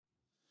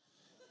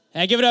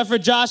Hey, give it up for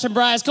Josh and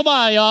Bryce. Come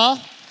on, y'all.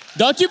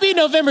 Don't you be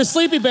November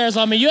sleepy bears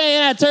on me. You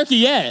ain't had turkey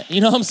yet.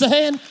 You know what I'm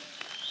saying?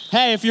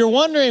 Hey, if you're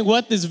wondering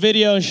what this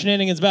video and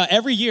shenanigans is about,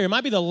 every year, it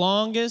might be the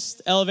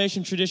longest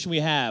Elevation tradition we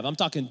have. I'm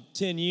talking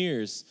 10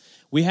 years.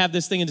 We have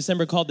this thing in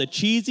December called the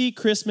Cheesy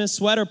Christmas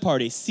Sweater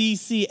Party,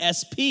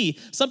 CCSP.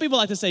 Some people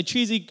like to say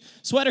Cheesy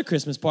Sweater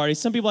Christmas Party.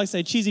 Some people like to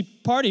say Cheesy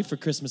Party for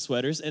Christmas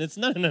Sweaters. And it's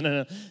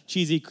no.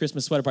 Cheesy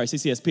Christmas Sweater Party,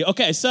 CCSP.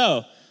 Okay,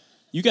 so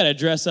you got to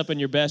dress up in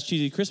your best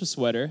cheesy Christmas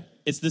sweater.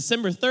 It's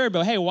December 3rd,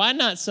 but hey, why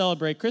not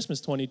celebrate Christmas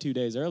 22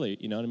 days early?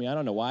 You know what I mean? I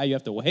don't know why you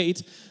have to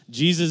wait.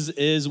 Jesus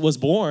was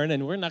born,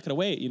 and we're not going to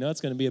wait. You know,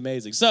 it's going to be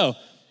amazing. So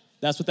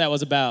that's what that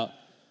was about.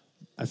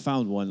 I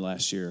found one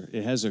last year.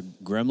 It has a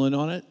gremlin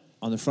on it,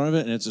 on the front of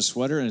it, and it's a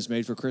sweater, and it's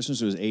made for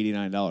Christmas. It was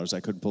 $89. I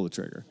couldn't pull the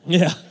trigger.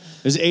 Yeah.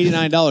 It was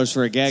 $89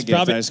 for a gag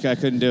gift. I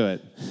couldn't do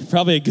it.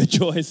 Probably a good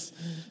choice.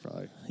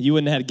 Probably. You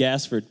wouldn't have had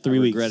gas for 3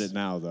 weeks. I regret it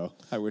now, though.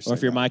 I wish. Or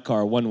if you're my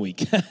car, 1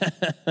 week.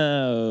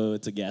 Oh,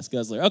 it's a gas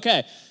guzzler.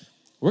 Okay.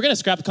 We're going to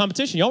scrap the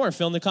competition. Y'all weren't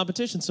filming the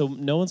competition, so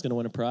no one's going to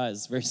win a prize.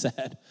 It's very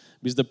sad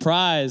because the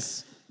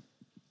prize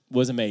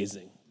was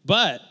amazing.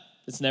 But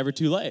it's never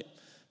too late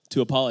to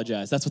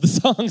apologize. That's what the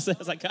song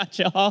says. I got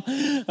y'all.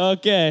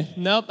 Okay.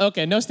 Nope.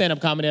 Okay. No stand-up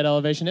comedy at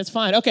Elevation. It's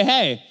fine. Okay.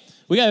 Hey,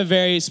 we got a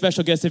very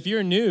special guest. If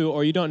you're new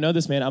or you don't know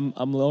this man,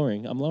 I'm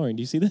lowering.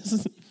 Do you see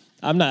this?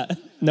 I'm not.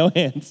 No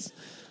hands.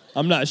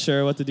 I'm not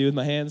sure what to do with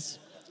my hands.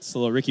 It's a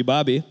little Ricky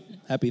Bobby.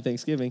 Happy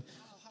Thanksgiving.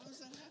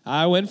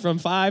 I went from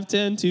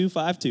 5'10" to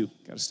 5'2".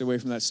 Got to stay away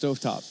from that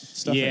stovetop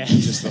stuffing. Yeah.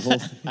 Just the whole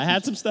thing. I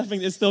had some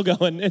stuffing. It's still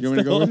going. You want me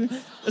to go with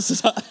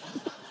you?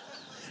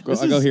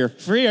 I'll go here.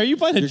 Free. Are you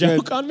playing a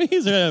joke good. on me?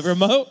 Is there a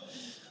remote?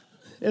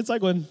 It's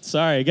like when,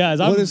 sorry, guys,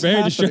 I'm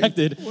very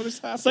distracted. What is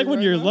happening? It's like when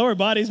right your now? lower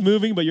body's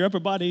moving, but your upper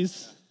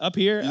body's up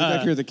here. You look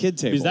like you're the kid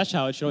table. Because that's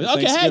how it shows. At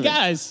Okay, hey, Thanksgiving.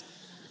 guys.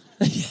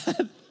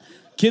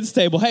 Kids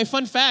table. Hey,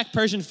 fun fact,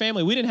 Persian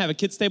family, we didn't have a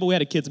kids table, we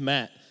had a kids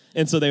mat.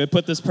 And so they would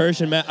put this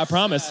Persian mat. I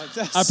promise.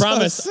 I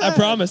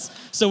promise.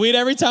 So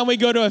every time we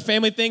go to a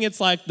family thing, it's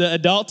like the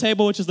adult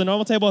table, which is the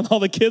normal table, and all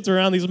the kids are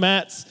around these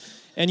mats.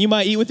 And you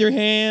might eat with your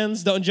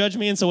hands. Don't judge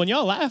me. And so when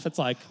y'all laugh, it's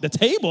like, the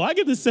table? I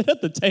get to sit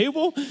at the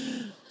table?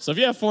 So if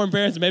you have foreign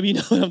parents, maybe you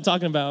know what I'm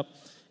talking about.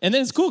 And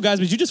then it's cool, guys,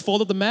 because you just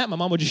fold up the mat. My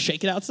mom would just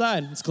shake it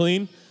outside. It's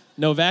clean.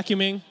 No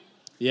vacuuming.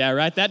 Yeah,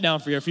 write that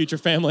down for your future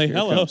family.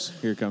 Hello.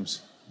 Here it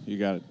comes. You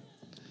got it.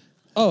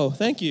 Oh,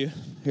 thank you.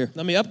 Here.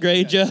 Let me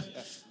upgrade you.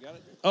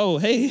 Oh,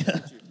 hey.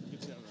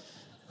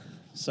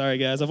 Sorry,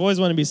 guys. I've always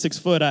wanted to be 6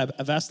 foot.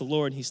 I've asked the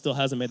Lord, and he still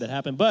hasn't made that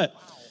happen. But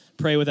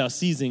pray without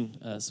ceasing.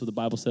 That's what the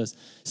Bible says.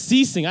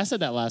 Ceasing. I said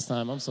that last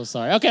time. I'm so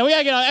sorry. Okay, we got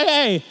to get on.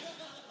 Hey.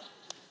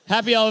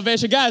 Happy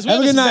Elevation. Guys,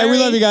 have a good night. We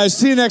love you guys.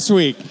 See you next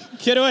week.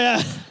 Kiddo,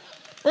 yeah.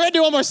 We're going to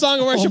do one more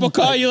song of worship. We'll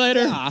call you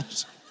later.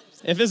 Gosh.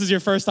 If this is your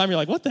first time, you're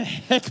like, what the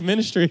heck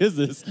ministry is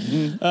this?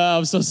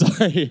 I'm so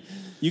sorry.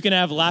 You can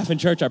have laugh in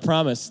church, I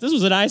promise. This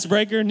was an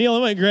icebreaker. Neil,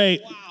 it went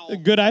great. Wow. A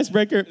good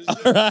icebreaker.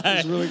 All right. It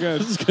was really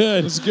good. This is good.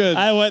 It was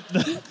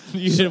good.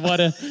 You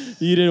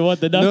didn't want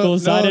the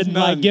knuckles. No, I didn't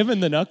none. like giving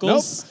the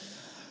knuckles. Nope.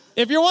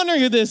 If you're wondering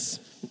who this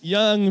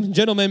young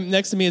gentleman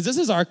next to me is, this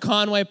is our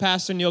Conway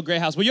Pastor Neil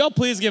Grayhouse. Will you all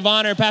please give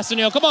honor to Pastor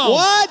Neil? Come on.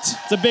 What?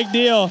 It's a big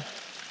deal.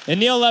 And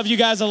Neil, love you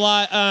guys a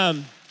lot.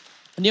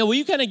 Neil, will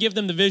you kind of give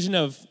them the vision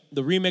of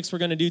the remix we're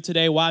going to do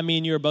today, why me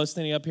and you are both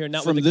standing up here?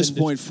 Not From this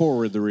point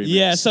forward, the remix.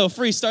 Yeah, so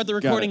Free, start the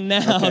recording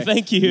now. Okay.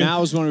 Thank you.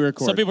 Now is when we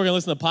record. Some people are going to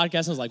listen to the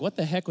podcast and was like, what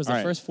the heck was All the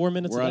right. first 4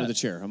 minutes We're of out that? of the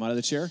chair. I'm out of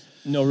the chair.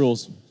 No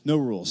rules. No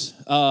rules.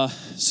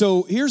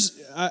 So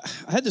I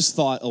had this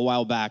thought a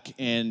while back,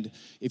 and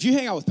if you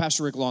hang out with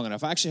Pastor Rick long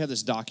enough, I actually have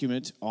this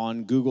document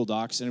on Google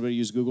Docs. Anybody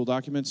use Google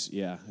Documents?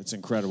 Yeah, it's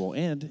incredible,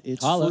 and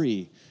it's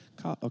free.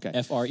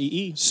 Okay.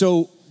 FREE.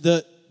 So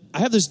I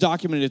have this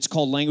document. It's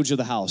called Language of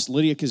the House.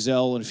 Lydia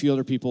Cazell and a few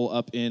other people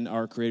up in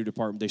our creative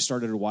department, they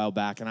started it a while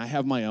back, and I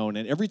have my own.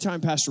 And every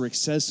time Pastor Rick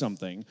says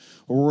something,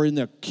 or we're in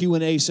the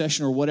Q&A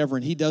session or whatever,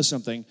 and he does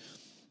something,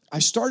 I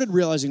started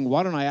realizing,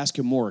 why don't I ask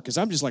him more? Because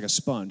I'm just like a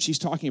sponge. He's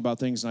talking about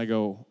things, and I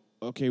go,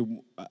 okay,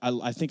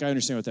 I think I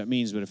understand what that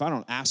means, but if I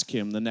don't ask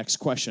him the next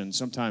question,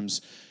 sometimes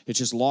it's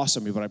just lost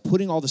on me. But I'm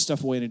putting all this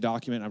stuff away in a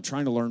document. I'm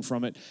trying to learn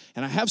from it.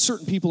 And I have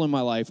certain people in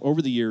my life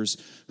over the years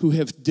who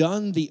have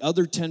done the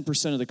other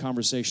 10% of the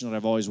conversation that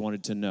I've always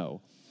wanted to know.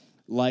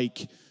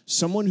 Like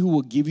someone who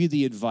will give you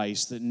the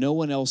advice that no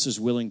one else is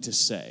willing to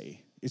say.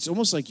 It's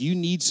almost like you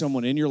need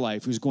someone in your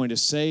life who's going to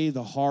say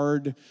the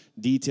hard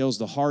details,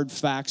 the hard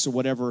facts or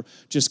whatever.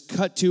 Just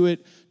cut to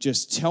it.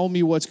 Just tell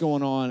me what's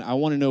going on. I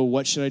want to know,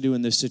 what should I do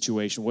in this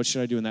situation? What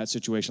should I do in that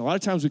situation? A lot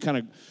of times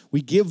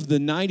we give the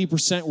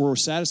 90% where we're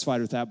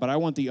satisfied with that, but I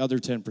want the other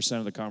 10%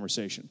 of the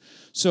conversation.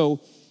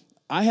 So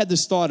I had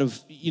this thought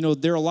of,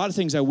 there are a lot of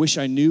things I wish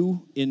I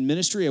knew in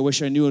ministry. I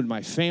wish I knew in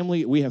my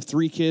family. We have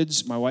 3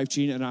 kids. My wife,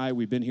 Gina, and I,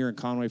 we've been here in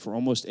Conway for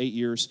almost 8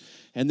 years.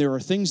 And there are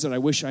things that I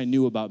wish I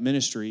knew about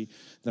ministry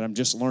that I'm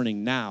just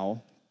learning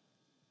now.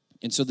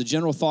 And so the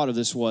general thought of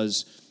this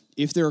was,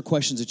 if there are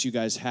questions that you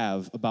guys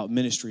have about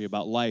ministry,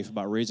 about life,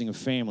 about raising a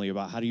family,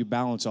 about how do you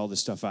balance all this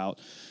stuff out,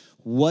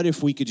 what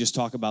if we could just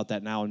talk about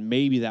that now, and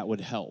maybe that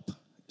would help.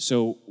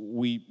 So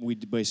we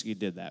basically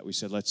did that. We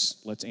said,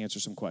 let's answer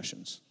some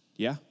questions.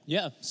 Yeah?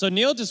 Yeah. So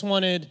Neil just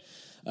wanted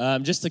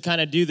just to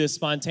kind of do this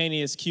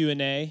spontaneous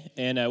Q&A,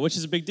 and which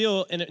is a big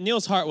deal. And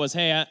Neil's heart was,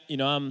 hey,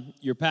 I'm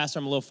your pastor.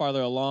 I'm a little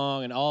farther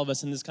along, and all of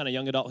us in this kind of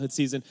young adulthood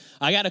season.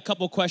 I got a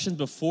couple questions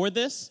before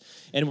this,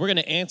 and we're going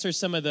to answer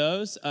some of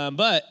those.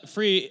 But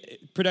free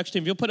production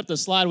team, if you'll put up the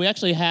slide, we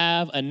actually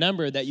have a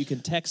number that you can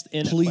text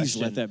in. Please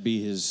let that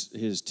be his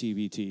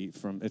TBT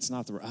from. It's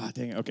not the.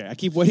 Dang it. Okay, I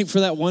keep waiting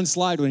for that one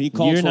slide when he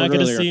called You're for it not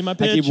earlier. Gonna see my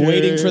picture. I keep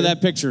waiting for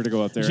that picture to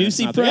go up there.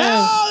 Juicy Press.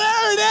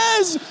 Oh, there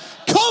it is.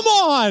 Come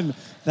on.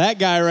 That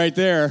guy right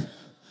there.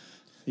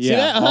 Yeah. See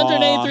that?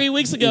 183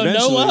 weeks ago,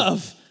 no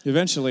love.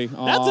 Eventually.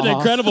 That's an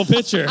incredible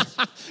picture.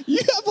 You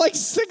have like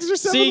 6 or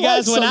 7 See,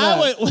 guys,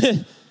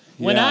 likes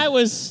when I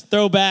was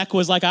throwback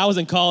was like I was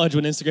in college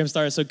when Instagram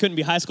started, so it couldn't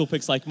be high school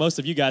pics like most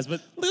of you guys. But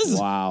listen,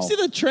 see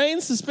the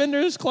train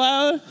suspenders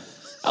cloud?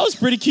 I was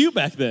pretty cute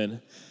back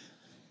then.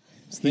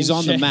 He's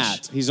on the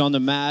mat. He's on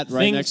the mat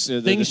right next to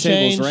the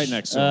table's right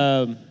next to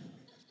him.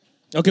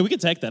 Okay, we can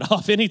take that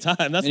off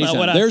anytime. That's not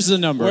what There's the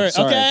number.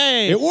 Sorry.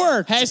 Okay. It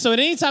worked. Hey, so at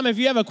any time, if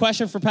you have a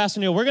question for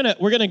Pastor Neil, we're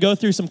gonna go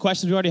through some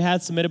questions we already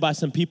had submitted by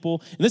some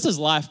people. And this is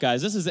life,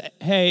 guys. This is,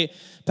 hey,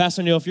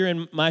 Pastor Neil, if you're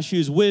in my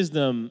shoes,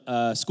 wisdom,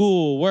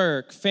 school,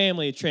 work,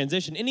 family,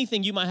 transition,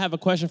 anything you might have a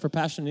question for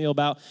Pastor Neil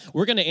about,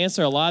 we're gonna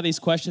answer a lot of these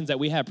questions that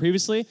we had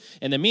previously.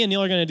 And then me and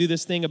Neil are gonna do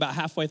this thing about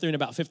halfway through in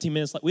about 15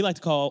 minutes, we like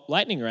to call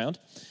lightning round.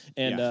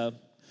 And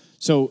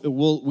so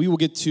we will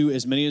get to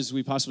as many as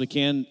we possibly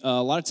can.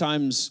 A lot of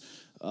times,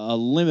 a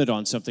limit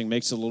on something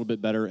makes it a little bit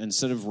better.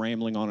 Instead of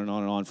rambling on and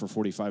on and on for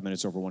 45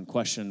 minutes over one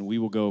question, we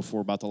will go for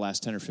about the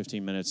last 10 or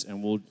 15 minutes,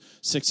 and we'll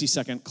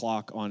 60-second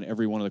clock on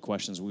every one of the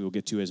questions. We will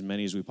get to as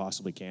many as we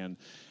possibly can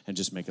and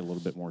just make it a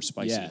little bit more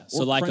spicy. Yeah,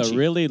 so like crunchy. A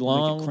really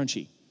long... Make it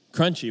crunchy.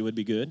 Crunchy would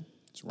be good.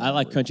 I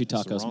like crunchy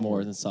tacos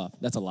more than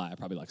soft. That's a lie. I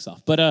probably like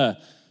soft.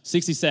 But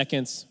 60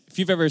 seconds. If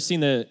you've ever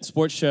seen the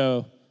sports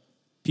show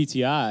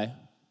PTI...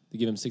 to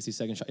give him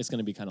 60-second shot, it's going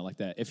to be kind of like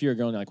that. If you're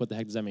going like, what the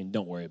heck does that mean?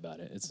 Don't worry about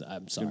it. I'm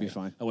sorry. It's going to be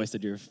fine. I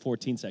wasted your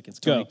 14 seconds.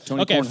 Go.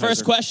 Tony okay,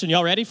 first question.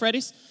 Y'all ready,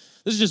 Freddies?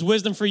 This is just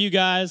wisdom for you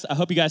guys. I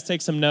hope you guys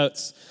take some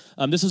notes.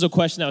 This is a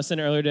question that was sent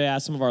earlier today. I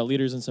asked some of our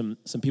leaders and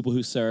some people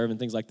who serve and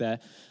things like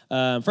that.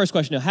 First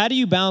question. How do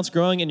you balance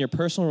growing in your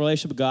personal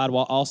relationship with God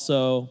while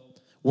also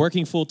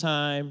working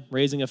full-time,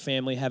 raising a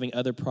family, having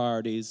other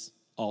priorities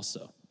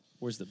also?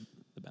 Where's the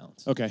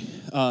balance? Okay.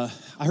 I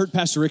heard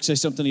Pastor Rick say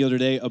something the other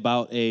day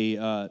about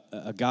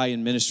a guy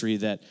in ministry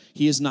that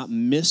he has not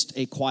missed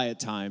a quiet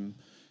time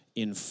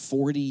in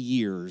 40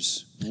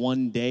 years,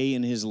 one day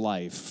in his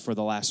life for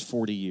the last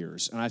 40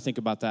 years. And I think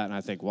about that and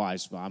I think, I'm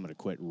going to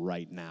quit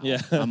right now.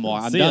 Yeah. I'm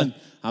done.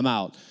 I'm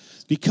out.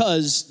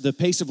 Because the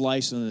pace of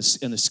life and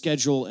the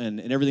schedule and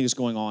everything that's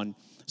going on,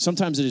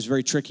 sometimes it is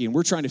very tricky, and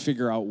we're trying to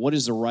figure out what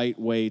is the right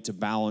way to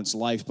balance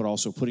life, but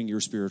also putting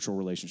your spiritual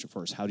relationship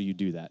first. How do you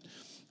do that?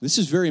 This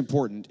is very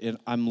important, and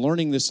I'm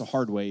learning this the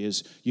hard way,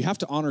 is you have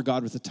to honor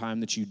God with the time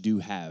that you do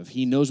have.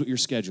 He knows what your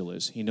schedule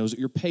is. He knows what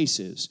your pace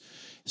is.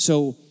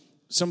 So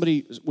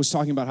somebody was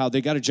talking about how they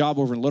got a job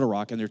over in Little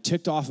Rock, and they're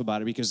ticked off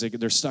about it because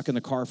they're stuck in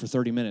the car for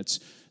 30 minutes.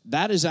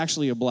 That is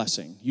actually a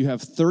blessing. You have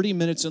 30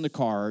 minutes in the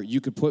car. You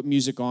could put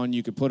music on.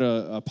 You could put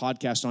a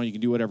podcast on. You can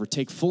do whatever.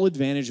 Take full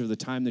advantage of the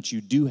time that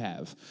you do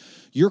have.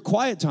 Your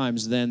quiet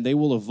times, then, they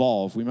will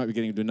evolve. We might be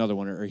getting to another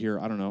one or here.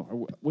 I don't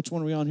know. Which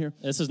one are we on here?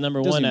 This is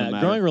number one.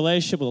 Growing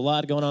relationship with a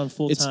lot going on,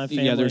 full-time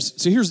family. Yeah,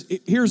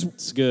 here's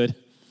it's good.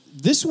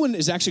 This one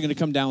is actually going to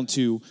come down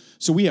to,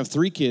 so we have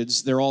 3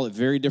 kids. They're all at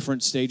very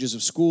different stages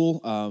of school.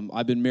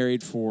 I've been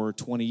married for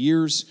 20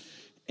 years,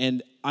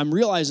 and I'm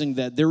realizing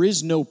that there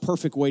is no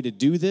perfect way to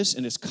do this,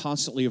 and it's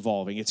constantly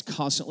evolving. It's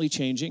constantly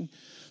changing.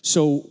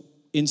 So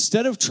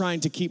instead of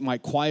trying to keep my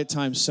quiet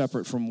time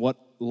separate from what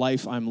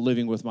life I'm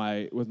living with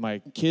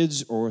my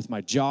kids or with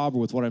my job or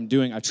with what I'm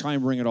doing, I try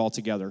and bring it all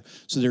together.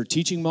 So there are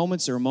teaching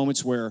moments. There are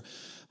moments where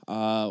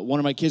one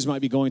of my kids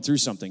might be going through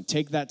something.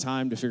 Take that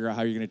time to figure out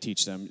how you're going to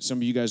teach them. Some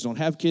of you guys don't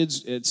have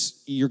kids.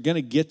 You're going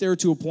to get there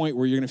to a point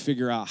where you're going to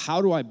figure out,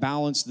 how do I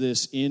balance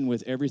this in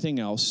with everything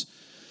else?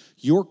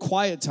 Your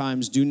quiet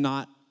times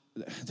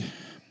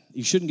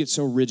you shouldn't get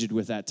so rigid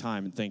with that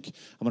time and think,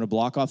 I'm going to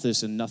block off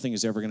this and nothing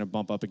is ever going to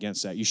bump up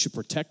against that. You should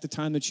protect the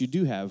time that you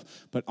do have,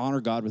 but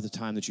honor God with the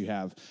time that you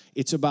have.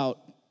 It's about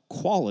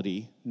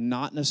quality,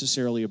 not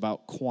necessarily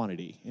about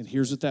quantity. And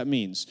here's what that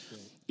means.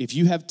 If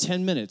you have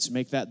 10 minutes,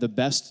 make that the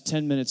best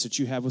 10 minutes that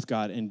you have with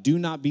God, and do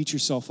not beat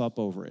yourself up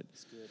over it.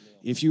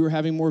 If you are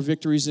having more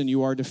victories than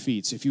you are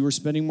defeats, if you are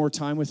spending more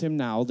time with Him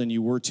now than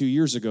you were 2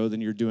 years ago,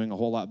 then you're doing a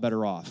whole lot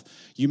better off.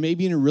 You may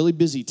be in a really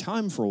busy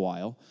time for a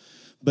while,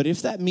 but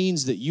if that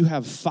means that you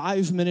have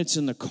 5 minutes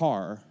in the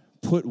car,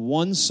 put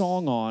one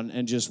song on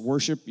and just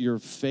worship your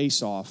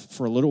face off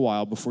for a little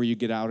while before you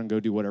get out and go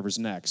do whatever's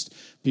next.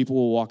 People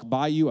will walk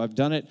by you. I've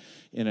done it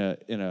in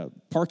a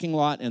parking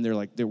lot, and they're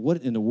like,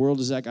 what in the world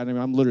is that guy? I mean,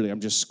 I'm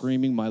just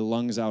screaming my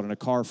lungs out in a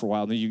car for a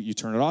while, and then you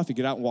turn it off, you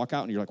get out and walk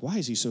out, and you're like, why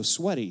is he so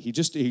sweaty? He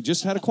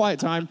just had a quiet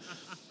time.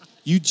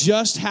 You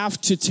just have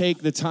to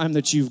take the time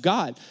that you've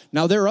got.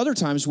 Now, there are other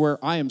times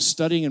where I am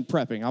studying and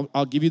prepping.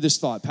 I'll give you this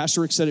thought.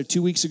 Pastor Rick said it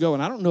 2 weeks ago,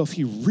 and I don't know if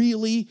he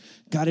really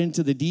got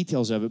into the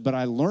details of it, but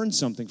I learned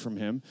something from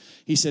him.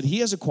 He said he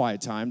has a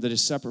quiet time that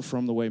is separate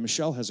from the way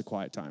Michelle has a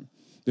quiet time.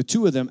 The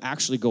two of them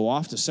actually go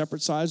off to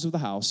separate sides of the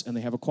house, and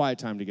they have a quiet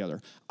time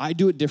together. I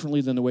do it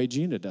differently than the way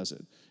Gina does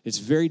it. It's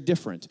very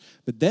different.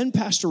 But then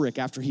Pastor Rick,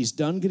 after he's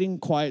done getting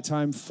quiet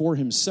time for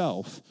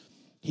himself,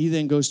 he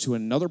then goes to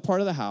another part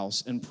of the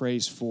house and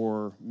prays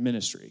for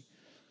ministry.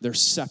 They're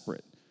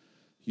separate.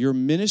 Your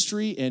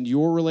ministry and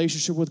your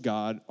relationship with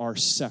God are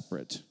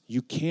separate.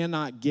 You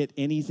cannot get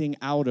anything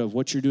out of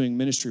what you're doing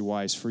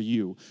ministry-wise for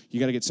you. You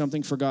got to get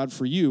something for God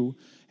for you,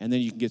 and then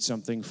you can get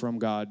something from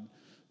God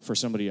for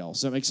somebody else.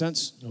 Does that make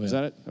sense? Oh, yeah. Is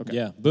that it? Okay.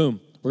 Yeah,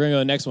 boom. We're going to go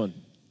to the next one.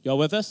 Y'all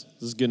with us?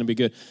 This is going to be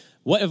good.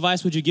 What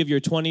advice would you give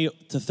your 20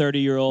 to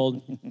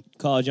 30-year-old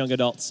college young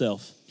adult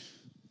self?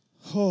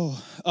 So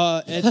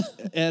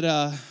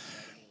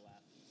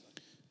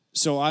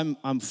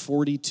I'm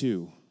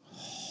 42.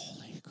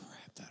 Holy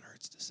crap, that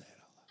hurts to say it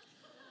out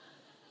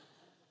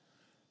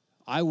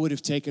loud. I would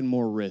have taken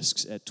more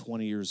risks at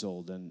 20 years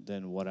old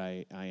than what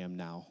I am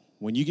now.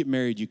 When you get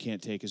married, you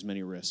can't take as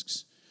many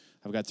risks.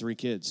 I've got 3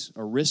 kids.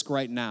 A risk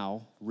right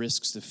now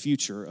risks the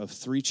future of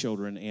 3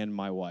 children and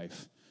my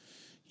wife.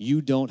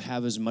 You don't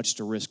have as much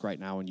to risk right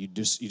now, and you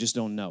just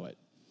don't know it.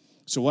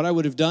 So what I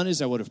would have done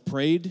is I would have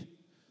prayed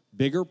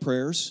bigger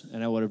prayers,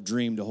 and I would have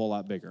dreamed a whole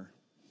lot bigger.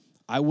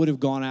 I would have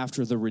gone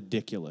after the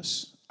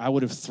ridiculous. I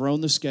would have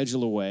thrown the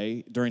schedule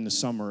away during the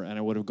summer, and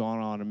I would have gone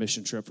on a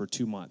mission trip for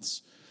 2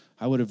 months.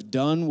 I would have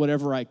done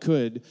whatever I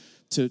could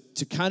to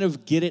kind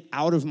of get it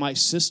out of my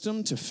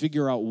system, to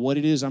figure out what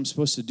it is I'm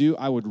supposed to do.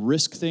 I would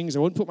risk things. I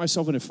wouldn't put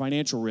myself in a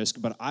financial risk,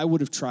 but I would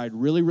have tried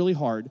really, really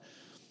hard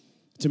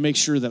to make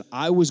sure that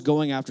I was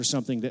going after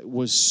something that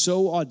was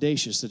so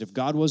audacious that if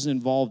God wasn't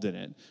involved in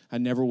it, I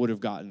never would have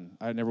gotten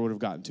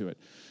to it.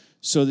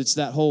 So it's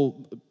that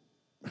whole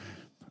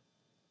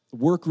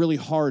work really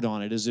hard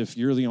on it as if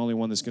you're the only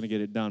one that's going to get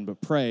it done,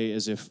 but pray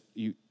as if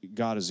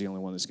God is the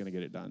only one that's going to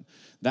get it done.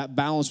 That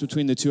balance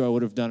between the two I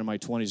would have done in my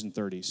 20s and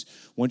 30s.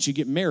 Once you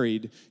get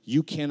married,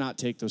 you cannot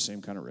take those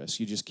same kind of risks.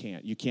 You just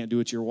can't. You can't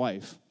do it to your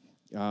wife.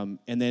 And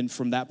then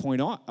from that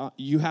point on,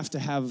 you have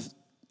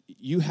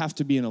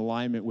to be in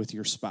alignment with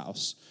your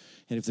spouse.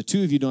 And if the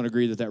two of you don't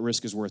agree that that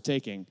risk is worth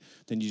taking,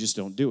 then you just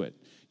don't do it.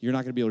 You're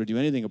not going to be able to do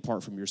anything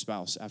apart from your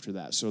spouse after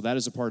that. So that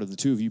is a part of the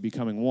two of you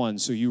becoming one.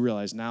 So you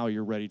realize now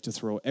you're ready to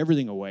throw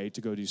everything away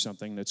to go do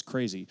something that's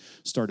crazy.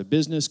 Start a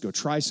business, go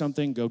try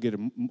something, go get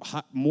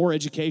more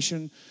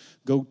education,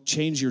 go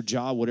change your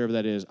job, whatever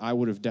that is. I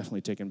would have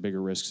definitely taken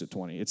bigger risks at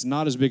 20. It's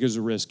not as big as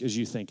a risk as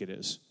you think it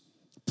is.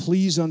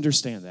 Please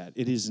understand that.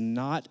 It is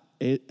not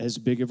as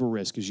big of a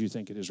risk as you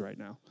think it is right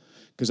now.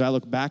 Because I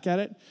look back at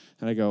it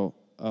and I go,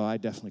 oh, I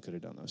definitely could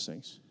have done those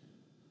things.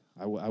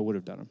 I would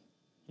have done them.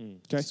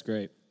 Okay, that's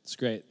great. It's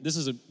great. This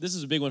is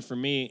a big one for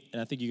me, and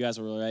I think you guys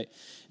are really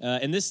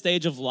right. In this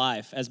stage of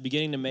life, as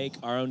beginning to make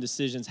our own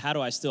decisions, how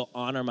do I still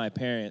honor my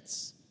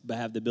parents but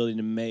have the ability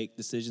to make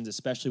decisions,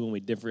 especially when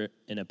we differ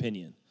in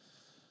opinion?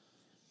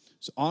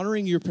 So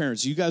honoring your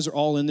parents, you guys are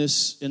all in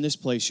this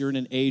place. You're in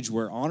an age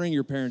where honoring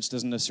your parents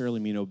doesn't necessarily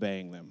mean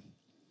obeying them,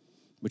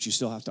 but you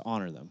still have to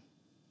honor them.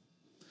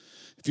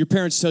 If your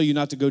parents tell you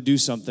not to go do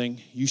something,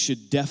 you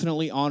should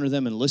definitely honor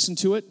them and listen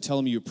to it. Tell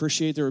them you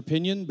appreciate their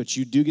opinion, but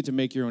you do get to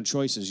make your own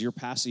choices. You're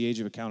past the age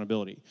of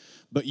accountability.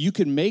 But you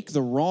can make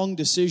the wrong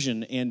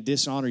decision and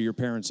dishonor your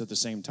parents at the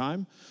same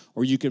time,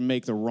 or you can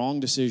make the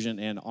wrong decision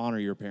and honor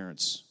your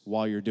parents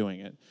while you're doing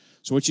it.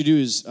 So what you do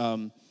is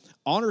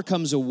honor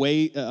comes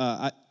away.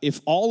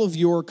 If all of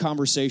your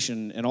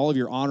conversation and all of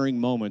your honoring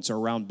moments are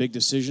around big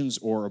decisions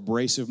or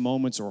abrasive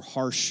moments or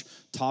harsh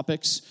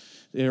topics,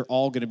 they're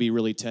all going to be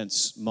really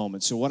tense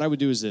moments. So what I would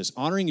do is this.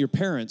 Honoring your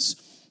parents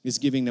is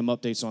giving them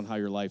updates on how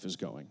your life is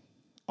going.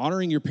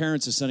 Honoring your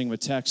parents is sending them a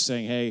text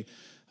saying, hey,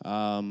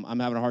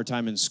 I'm having a hard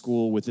time in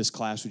school with this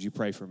class. Would you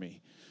pray for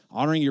me?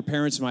 Honoring your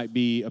parents might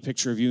be a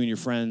picture of you and your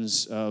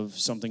friends of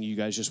something you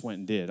guys just went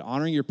and did.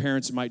 Honoring your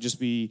parents might just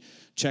be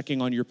checking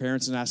on your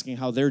parents and asking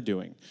how they're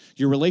doing.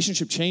 Your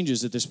relationship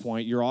changes at this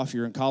point. You're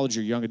in college,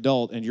 you're a young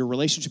adult, and your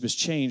relationship has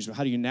changed.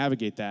 How do you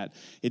navigate that?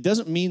 It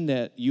doesn't mean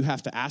that you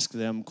have to ask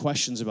them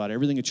questions about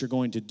everything that you're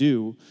going to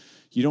do.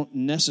 You don't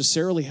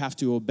necessarily have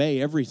to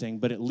obey everything,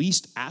 but at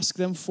least ask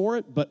them for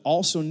it, but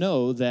also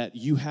know that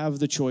you have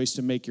the choice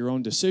to make your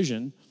own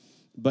decision.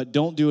 But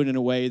don't do it in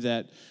a way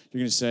that you're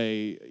going to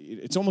say,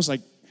 it's almost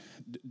like,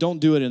 don't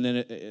do it and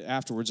then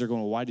afterwards they're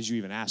going, well, why did you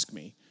even ask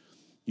me?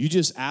 You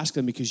just ask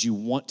them because you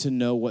want to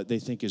know what they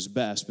think is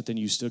best, but then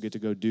you still get to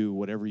go do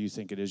whatever you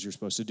think it is you're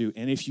supposed to do.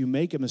 And if you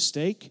make a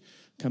mistake,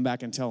 come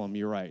back and tell them,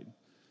 you're right.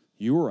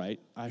 You were right.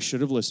 I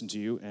should have listened to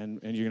you, and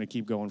you're going to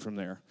keep going from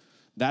there.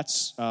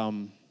 That's...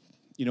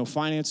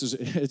 finances,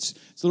 it's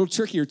a little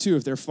trickier too.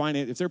 If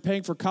they're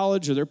paying for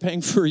college or they're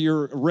paying for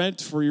your rent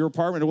for your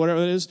apartment or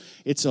whatever it is,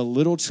 it's a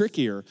little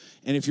trickier.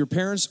 And if your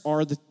parents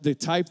are the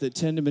type that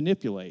tend to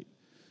manipulate,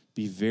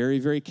 be very,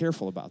 very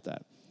careful about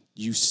that.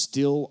 You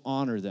still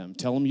honor them.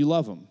 Tell them you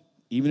love them.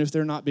 even if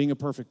they're not being a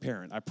perfect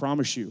parent. I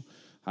promise you,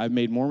 I've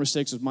made more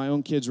mistakes with my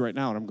own kids right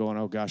now, and I'm going,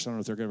 oh gosh, I don't know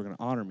if they're ever going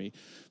to honor me.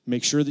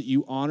 Make sure that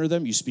you honor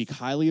them, you speak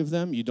highly of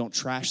them, you don't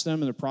trash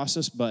them in the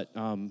process, but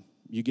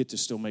you get to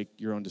still make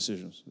your own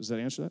decisions. Does that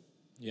answer that?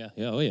 Yeah,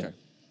 oh yeah. Okay.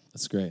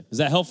 That's great. Is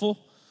that helpful?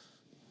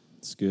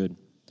 That's good.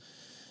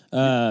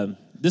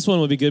 This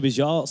one would be good because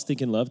y'all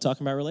stink in love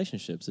talking about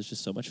relationships. It's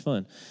just so much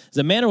fun. As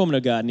a man or woman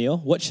of God, Neil,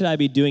 what should I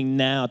be doing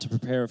now to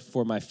prepare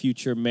for my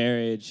future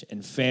marriage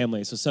and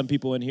family? So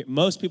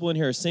most people in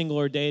here are single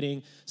or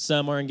dating.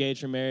 Some are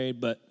engaged or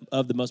married, but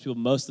most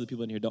of the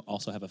people in here don't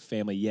also have a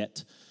family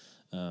yet.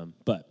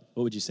 But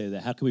what would you say to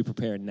that? How can we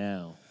prepare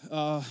now?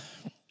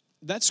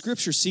 That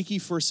scripture, seek ye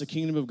first the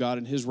kingdom of God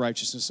and his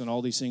righteousness, and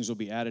all these things will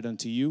be added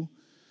unto you.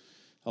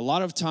 A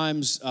lot of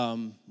times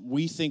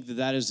we think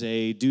that is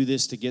a do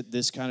this to get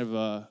this kind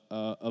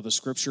of a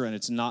scripture, and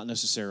it's not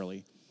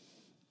necessarily.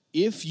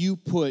 If you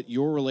put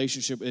your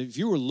relationship, if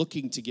you were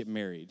looking to get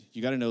married,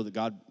 you got to know that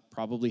God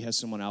probably has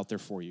someone out there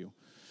for you.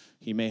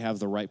 He may have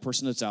the right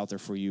person that's out there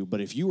for you,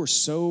 but if you are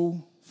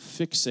so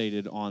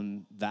fixated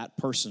on that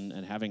person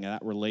and having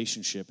that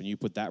relationship, and you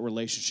put that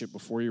relationship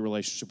before your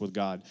relationship with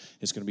God,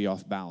 it's going to be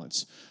off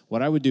balance.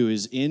 What I would do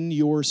is in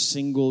your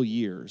single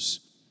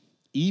years,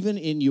 even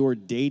in your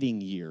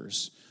dating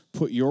years,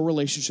 put your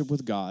relationship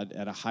with God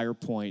at a higher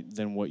point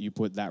than what you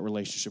put that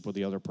relationship with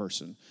the other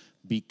person.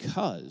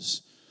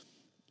 Because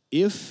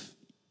if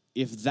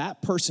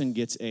that person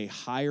gets a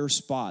higher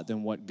spot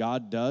than what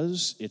God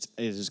does, it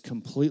is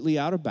completely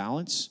out of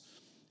balance,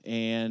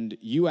 and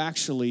you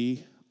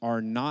actually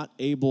are not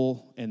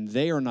able, and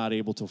they are not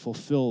able to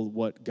fulfill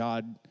what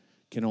God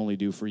can only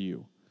do for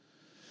you.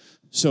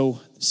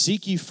 So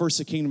seek ye first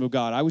the kingdom of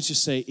God. I would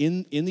just say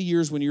in the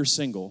years when you're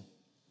single,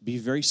 be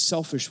very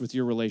selfish with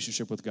your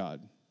relationship with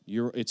God.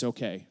 It's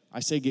okay. I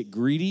say get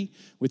greedy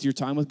with your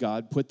time with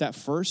God. Put that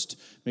first.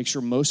 Make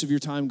sure most of your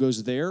time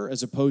goes there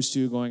as opposed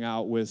to going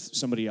out with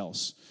somebody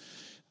else.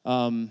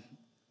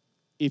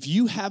 If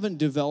you haven't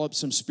developed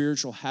some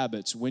spiritual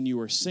habits when you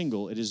are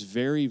single, it is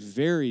very,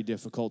 very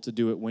difficult to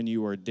do it when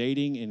you are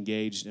dating,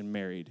 engaged, and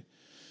married.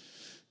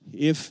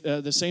 If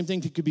the same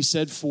thing could be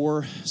said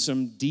for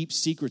some deep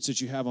secrets that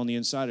you have on the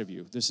inside of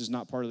you. This is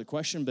not part of the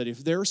question, but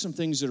if there are some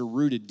things that are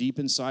rooted deep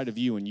inside of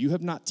you and you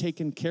have not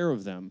taken care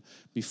of them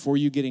before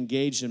you get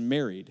engaged and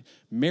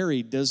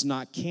married does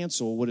not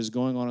cancel what is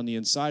going on the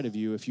inside of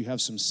you if you have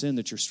some sin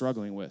that you're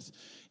struggling with.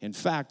 In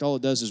fact, all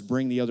it does is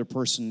bring the other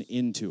person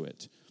into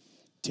it.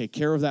 Take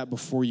care of that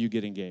before you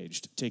get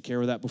engaged. Take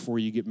care of that before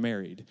you get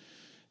married.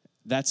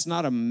 It's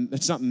not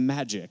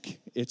magic.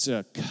 It's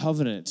a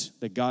covenant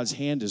that God's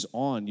hand is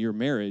on your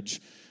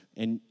marriage,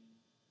 and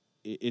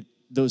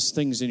those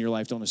things in your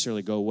life don't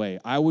necessarily go away.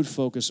 I would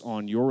focus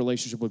on your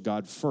relationship with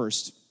God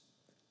first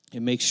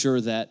and make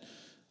sure that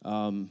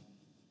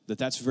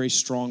that's very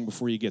strong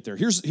before you get there.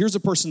 Here's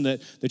the person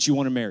that you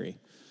want to marry.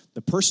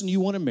 The person you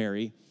want to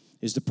marry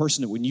is the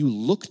person that when you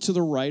look to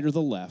the right or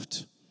the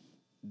left,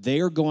 they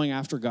are going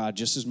after God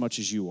just as much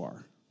as you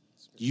are.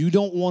 You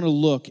don't want to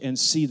look and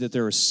see that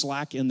there is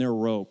slack in their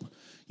rope.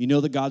 You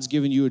know that God's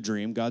given you a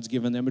dream. God's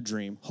given them a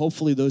dream.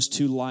 Hopefully those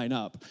two line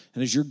up.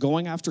 And as you're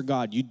going after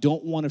God, you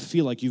don't want to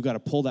feel like you've got to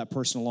pull that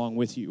person along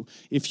with you.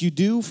 If you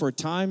do for a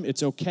time,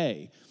 it's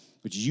okay.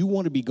 But you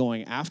want to be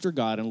going after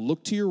God and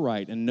look to your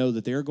right and know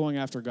that they're going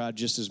after God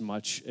just as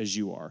much as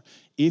you are.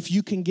 If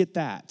you can get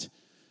that,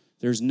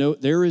 there is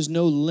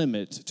no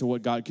limit to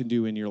what God can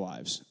do in your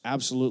lives.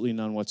 Absolutely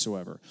none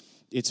whatsoever.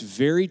 It's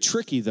very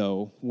tricky,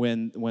 though,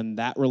 when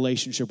that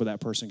relationship with that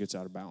person gets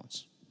out of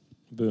balance.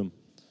 Boom.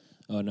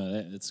 Oh,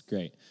 no, that's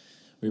great.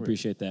 We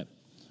appreciate that.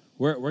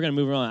 We're going to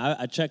move on.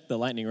 I checked the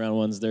lightning round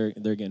ones. They're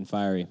getting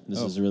fiery.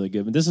 This is really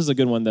good. But this is a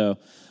good one, though.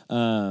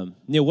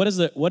 Neil,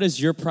 what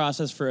is your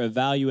process for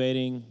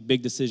evaluating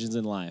big decisions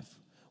in life?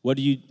 What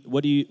do you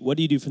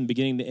do from the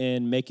beginning to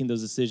end, making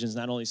those decisions,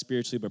 not only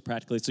spiritually but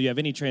practically? So you have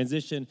any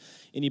transition,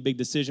 any big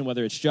decision,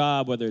 whether it's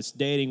job, whether it's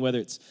dating, whether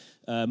it's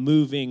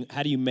moving,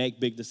 how do you make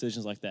big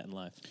decisions like that in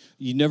life?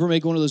 You never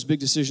make one of those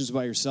big decisions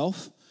by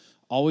yourself.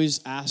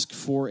 Always ask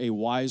for a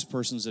wise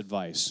person's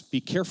advice. Be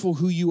careful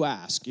who you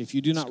ask. If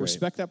you do not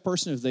respect that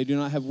person, if they do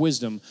not have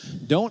wisdom,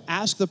 don't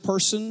ask the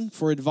person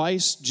for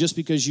advice just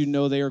because you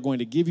know they are going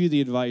to give you the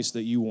advice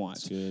that you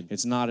want.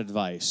 It's not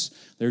advice.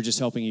 They're just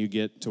helping you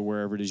get to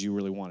wherever it is you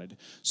really wanted.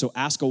 So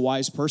ask a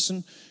wise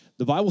person.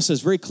 The Bible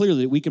says very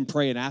clearly that we can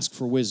pray and ask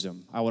for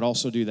wisdom. I would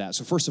also do that.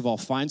 So first of all,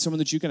 find someone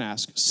that you can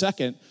ask.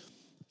 Second,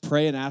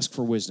 pray and ask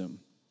for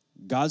wisdom.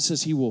 God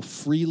says he will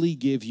freely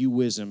give you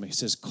wisdom. He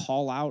says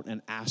call out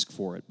and ask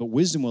for it. But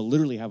wisdom will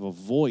literally have a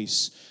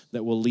voice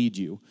that will lead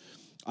you.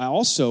 I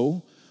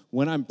also,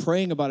 when I'm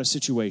praying about a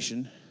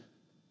situation,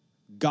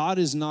 God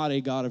is not a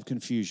God of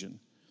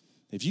confusion.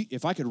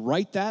 If I could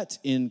write that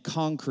in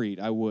concrete,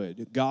 I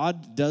would.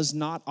 God does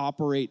not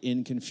operate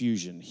in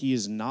confusion. He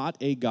is not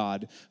a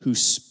God who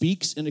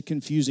speaks in a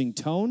confusing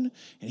tone,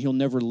 and he'll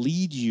never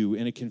lead you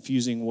in a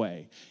confusing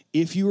way.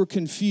 If you are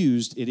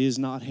confused, it is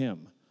not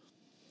him.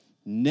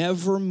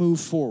 Never move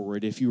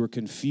forward if you are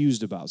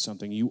confused about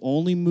something. You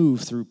only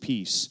move through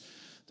peace.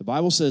 The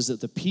Bible says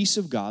that the peace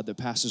of God that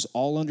passes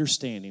all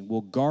understanding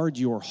will guard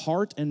your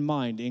heart and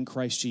mind in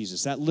Christ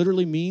Jesus. That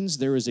literally means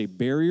there is a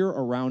barrier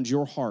around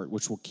your heart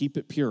which will keep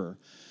it pure,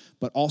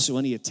 but also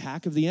any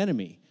attack of the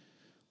enemy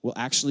will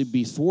actually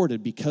be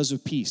thwarted because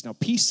of peace. Now,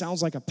 peace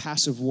sounds like a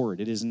passive word.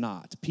 It is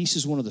not. Peace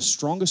is one of the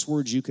strongest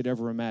words you could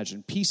ever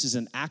imagine. Peace is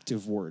an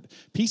active word.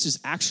 Peace is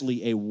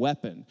actually a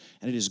weapon,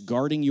 and it is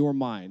guarding your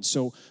mind.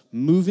 So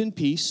move in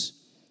peace,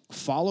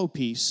 follow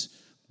peace,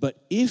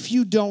 but if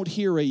you don't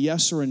hear a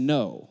yes or a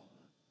no,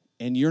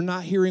 and you're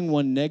not hearing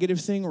one negative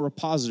thing or a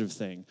positive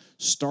thing,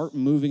 start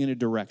moving in a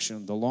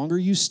direction. The longer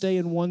you stay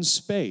in one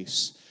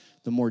space,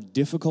 the more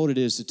difficult it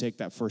is to take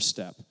that first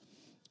step.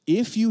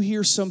 If you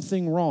hear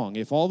something wrong,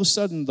 if all of a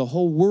sudden the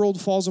whole world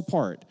falls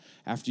apart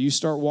after you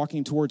start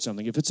walking towards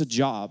something, if it's a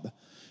job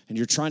and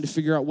you're trying to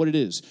figure out what it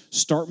is,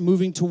 start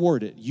moving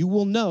toward it. You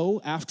will know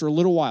after a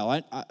little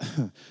while.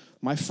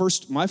 My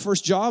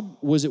first job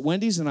was at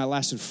Wendy's, and I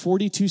lasted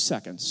 42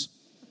 seconds.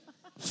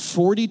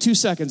 42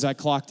 seconds I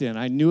clocked in.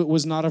 I knew it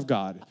was not of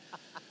God.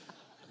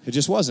 It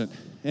just wasn't.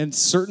 And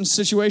certain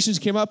situations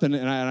came up, and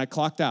I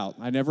clocked out.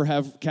 I never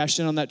have cashed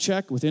in on that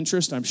check with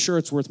interest. I'm sure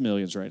it's worth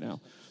millions right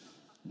now.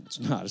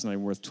 It's not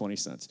even worth 20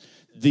 cents.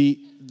 The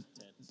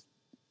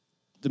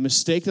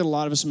mistake that a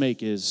lot of us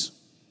make is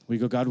we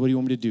go, God, what do you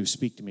want me to do?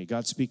 Speak to me.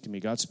 God, speak to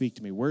me. God, speak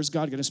to me. Where's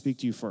God going to speak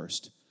to you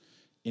first?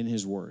 In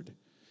his word.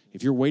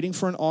 If you're waiting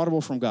for an audible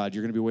from God,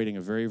 you're going to be waiting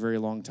a very, very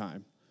long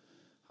time.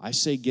 I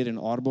say get an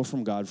audible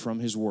from God from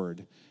his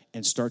word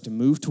and start to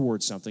move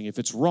towards something. If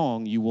it's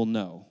wrong, you will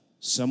know.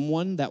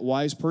 Someone, that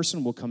wise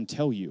person, will come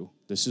tell you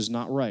this is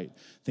not right.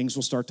 Things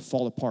will start to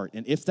fall apart.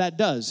 And if that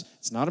does,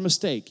 it's not a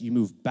mistake. You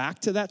move back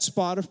to that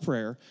spot of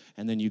prayer,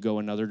 and then you go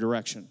another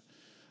direction.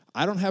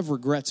 I don't have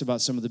regrets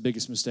about some of the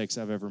biggest mistakes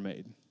I've ever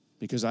made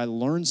because I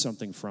learned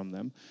something from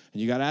them.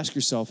 And you got to ask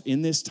yourself,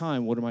 in this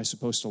time, what am I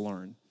supposed to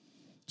learn?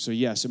 So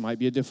yes, it might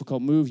be a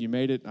difficult move. You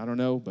made it. I don't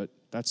know, but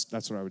that's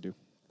what I would do.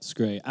 It's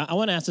great. I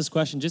want to ask this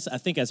question, just I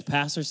think as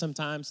pastors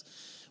sometimes,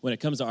 when it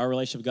comes to our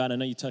relationship with God, I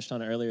know you touched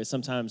on it earlier,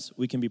 sometimes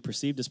we can be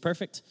perceived as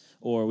perfect,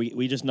 or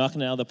we just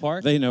knocking it out of the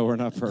park. They know we're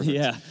not perfect.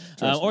 Yeah,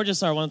 or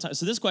just our one time.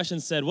 So this question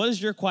said, what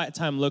does your quiet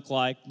time look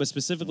like? But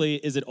specifically,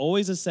 is it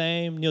always the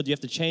same? Neil, do you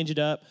have to change it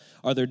up?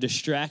 Are there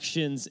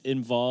distractions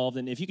involved?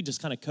 And if you could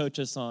just kind of coach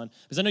us on,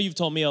 because I know you've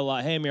told me a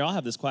lot, hey, Amir, I'll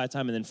have this quiet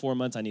time, and then 4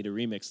 months I need to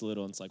remix a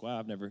little. And it's like, wow,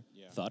 I've never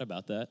thought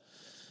about that.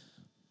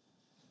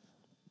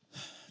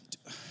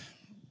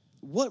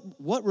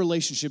 What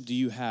relationship do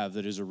you have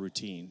that is a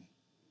routine?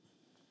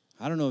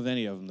 I don't know of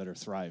any of them that are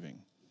thriving.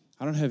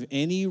 I don't have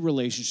any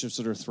relationships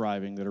that are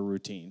thriving that are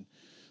routine.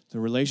 The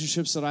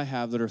relationships that I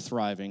have that are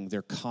thriving,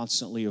 they're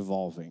constantly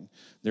evolving.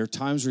 There are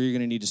times where you're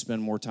going to need to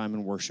spend more time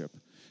in worship.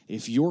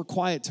 If your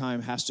quiet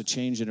time has to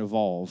change and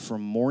evolve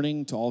from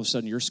morning to all of a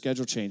sudden your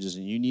schedule changes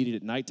and you need it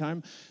at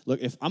nighttime, look,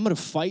 if I'm going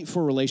to fight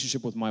for a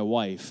relationship with my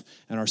wife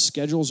and our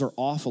schedules are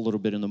off a little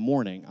bit in the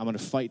morning, I'm going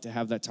to fight to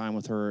have that time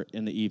with her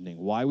in the evening.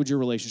 Why would your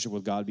relationship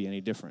with God be any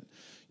different?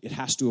 It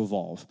has to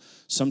evolve.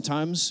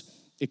 Sometimes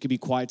it could be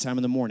quiet time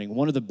in the morning.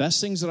 One of the best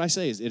things that I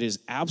say is it is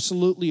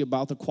absolutely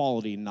about the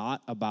quality,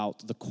 not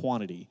about the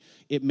quantity.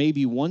 It may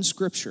be one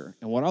scripture,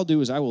 and what I'll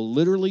do is I will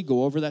literally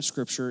go over that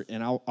scripture,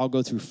 and I'll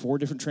go through 4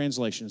 different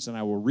translations, and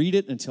I will read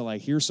it until I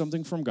hear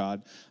something from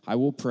God. I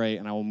will pray,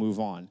 and I will move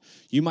on.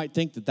 You might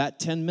think that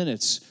 10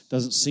 minutes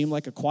doesn't seem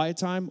like a quiet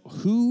time.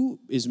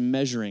 Who is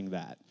measuring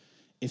that?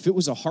 If it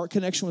was a heart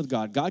connection with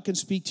God, God can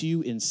speak to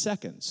you in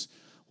seconds.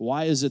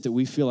 Why is it that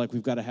we feel like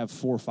we've got to have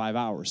 4 or 5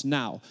 hours?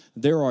 Now,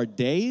 there are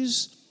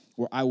days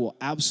where I will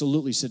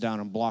absolutely sit down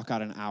and block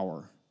out an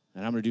hour,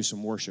 and I'm going to do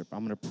some worship. I'm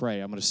going to pray.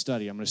 I'm going to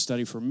study. I'm going to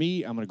study for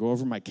me. I'm going to go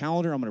over my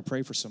calendar. I'm going to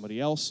pray for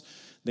somebody else.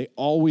 They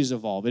always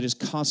evolve. It is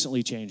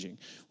constantly changing.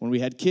 When we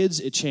had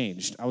kids, it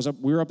changed.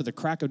 We were up at the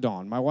crack of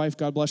dawn. My wife,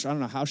 God bless her, I don't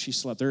know how she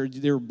slept.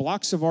 There are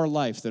blocks of our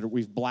life that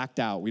we've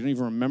blacked out. We don't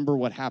even remember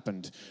what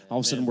happened. All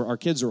of a sudden, our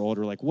kids are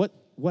older. Like,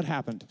 what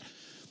happened?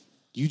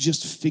 You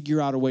just figure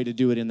out a way to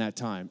do it in that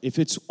time. If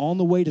it's on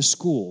the way to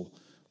school,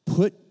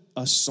 put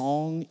a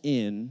song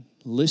in,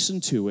 listen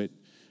to it.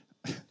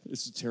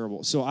 This is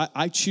terrible. So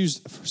I choose,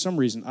 for some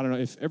reason, I don't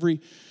know,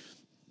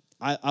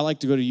 I like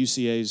to go to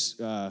UCA's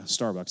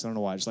Starbucks. I don't know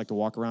why. I just like to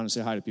walk around and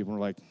say hi to people. And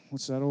we're like,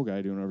 what's that old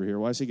guy doing over here?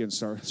 Why is he getting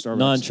Starbucks?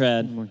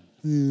 Non-trad.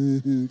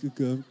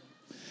 Like,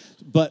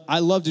 but I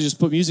love to just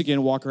put music in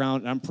and walk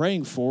around, and I'm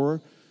praying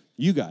for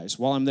you guys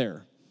while I'm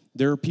there.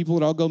 There are people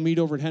that I'll go meet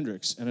over at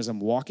Hendricks, and as I'm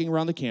walking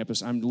around the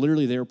campus, I'm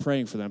literally there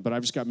praying for them, but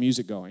I've just got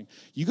music going.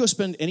 You go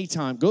spend any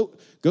time, go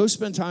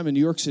spend time in New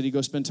York City,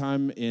 go spend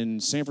time in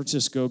San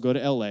Francisco, go to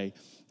L.A.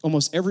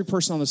 Almost every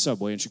person on the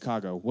subway in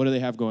Chicago, what do they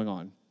have going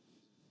on?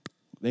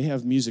 They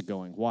have music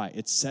going. Why?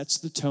 It sets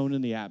the tone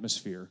in the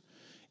atmosphere,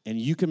 and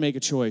you can make a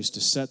choice to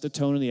set the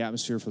tone in the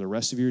atmosphere for the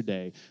rest of your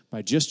day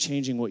by just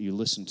changing what you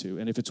listen to.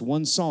 And if it's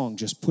one song,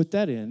 just put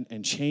that in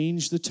and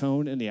change the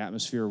tone and the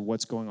atmosphere of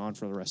what's going on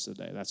for the rest of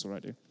the day. That's what I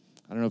do.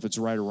 I don't know if it's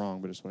right or wrong,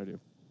 but it's what I do.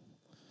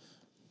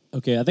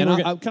 Okay, I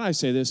think can I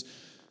say this?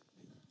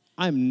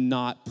 I'm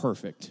not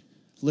perfect.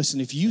 Listen,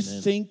 if you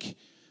think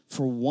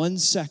for 1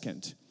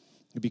 second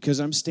because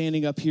I'm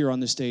standing up here on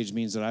the stage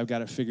means that I've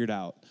got it figured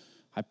out.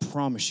 I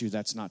promise you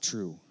that's not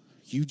true.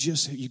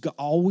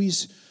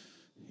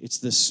 It's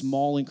this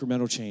small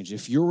incremental change.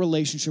 If your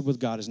relationship with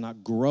God is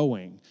not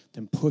growing,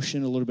 then push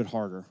in a little bit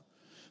harder.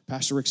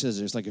 Pastor Rick says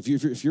it's like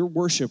if your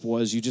worship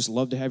was you just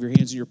love to have your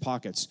hands in your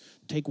pockets,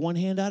 take one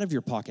hand out of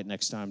your pocket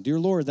next time. Dear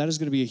Lord, that is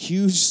going to be a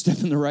huge step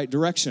in the right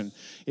direction.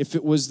 If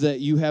it was that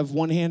you have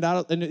one hand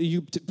out and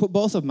you put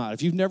both of them out.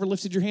 If you've never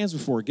lifted your hands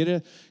before,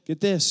 get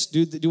this,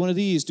 do one of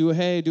these,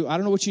 I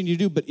don't know what you need to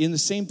do, but in the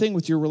same thing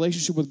with your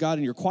relationship with God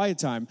in your quiet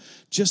time,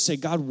 just say,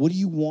 God, what do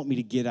you want me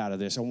to get out of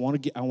this? I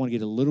want to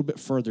get a little bit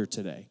further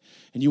today.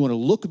 And you want to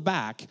look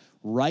back,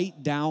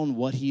 write down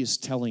what he is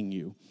telling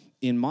you.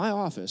 In my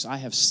office, I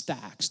have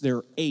stacks. There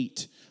are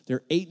 8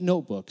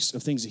 notebooks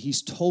of things that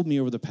he's told me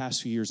over the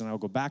past few years, and I'll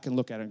go back and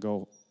look at it and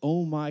go,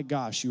 oh my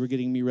gosh, you were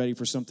getting me ready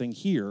for something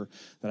here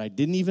that I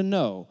didn't even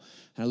know.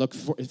 And I look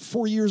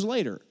 4 years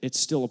later, it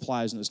still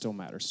applies and it still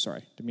matters.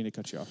 Sorry, didn't mean to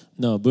cut you off.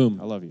 No, boom.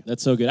 I love you.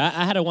 That's so good.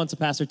 I had a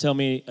pastor tell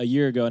me a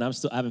year ago, and I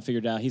haven't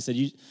figured it out. He said,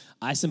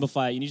 I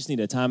simplify it. You just need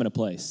a time and a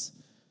place,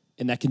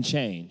 and that can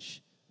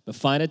change. But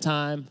find a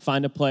time,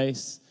 find a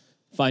place,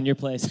 find your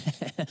place,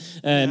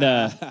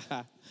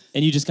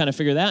 and you just kind of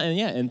figure that out. And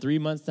in 3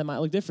 months, that might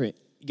look different.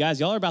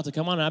 Guys, y'all are about to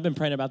come on, and I've been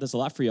praying about this a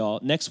lot for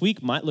y'all. Next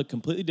week might look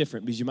completely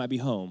different because you might be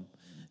home.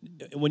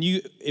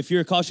 If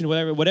you're a caution,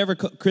 whatever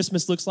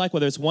Christmas looks like,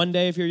 whether it's one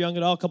day if you're young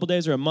at all, a couple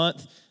days, or a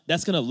month,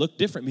 that's going to look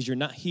different because you're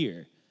not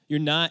here. You're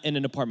not in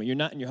an apartment. You're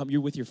not in your home.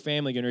 You're with your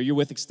family again, or you're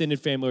with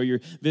extended family, or you're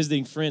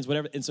visiting friends,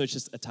 whatever. And so it's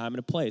just a time and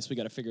a place. We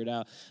got to figure it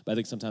out. But I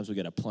think sometimes we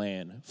got to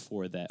plan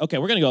for that. Okay,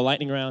 we're going to go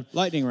lightning round.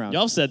 Lightning round.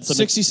 Y'all said something.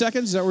 60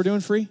 seconds? Is that what we're doing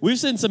free? We've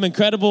seen some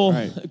incredible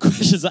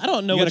questions. I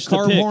don't know you which got a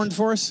car to pick. horn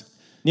for us?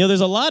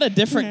 There's a lot of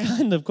different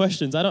kind of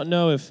questions. I don't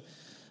know if...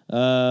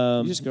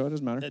 you just go. It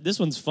doesn't matter. This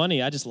one's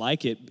funny. I just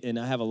like it, and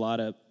I have a lot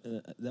of...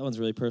 that one's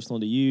really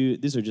personal to you.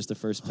 These are just the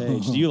first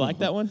page. Do you like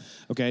that one?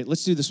 Okay,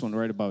 let's do this one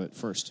right above it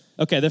first.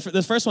 Okay, the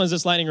first one is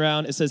this lightning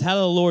round. It says, how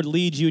did the Lord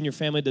lead you and your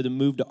family to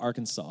move to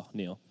Arkansas,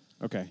 Neil?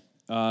 Okay.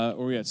 Where are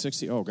we at?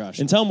 60? Oh, gosh.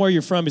 And tell them where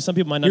you're from, because some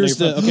people might not know you're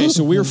from. Okay,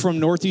 so we're from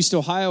Northeast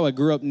Ohio.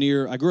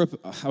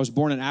 I was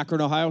born in Akron,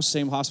 Ohio,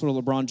 same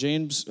hospital LeBron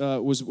James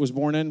was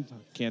born in.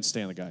 Can't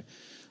stand the guy.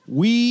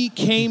 We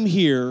came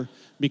here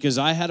because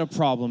I had a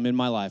problem in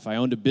my life. I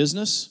owned a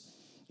business,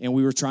 and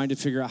we were trying to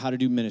figure out how to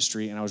do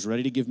ministry, and I was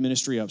ready to give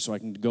ministry up so I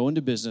can go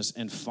into business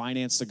and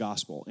finance the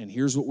gospel. And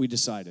here's what we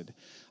decided.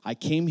 I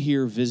came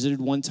here,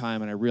 visited one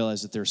time, and I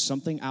realized that there's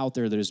something out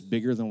there that is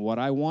bigger than what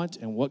I want.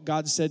 And what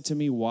God said to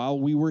me while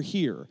we were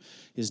here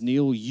is,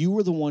 Neil, you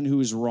were the one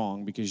who is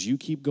wrong because you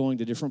keep going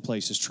to different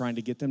places trying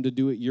to get them to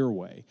do it your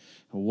way.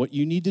 And what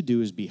you need to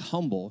do is be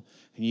humble,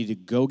 and you need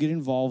to go get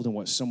involved in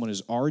what someone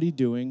is already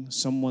doing,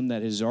 someone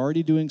that is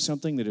already doing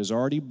something that is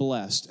already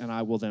blessed, and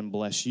I will then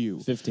bless you.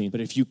 15.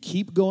 But if you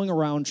keep going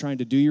around trying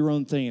to do your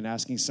own thing and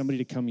asking somebody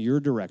to come your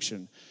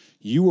direction,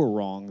 you are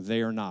wrong,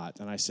 they are not.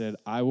 And I said,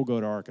 I will go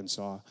to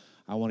Arkansas.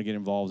 I want to get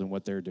involved in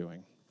what they're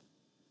doing.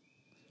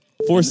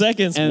 4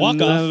 seconds, walk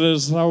off. And that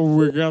is how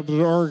we got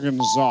to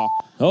Arkansas.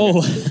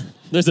 Oh,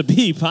 there's a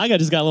beep. I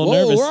just got a little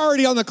nervous. We're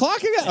already on the clock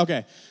again?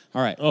 Okay,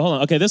 all right. Oh, hold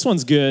on. Okay, this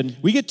one's good.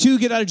 We get 2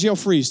 get out of jail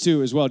frees,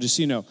 too, as well, just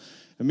so you know.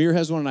 Amir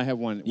has one and I have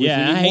one. Yeah,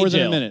 we need I hate more than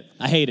jail. a minute.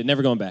 I hate it.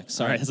 Never going back.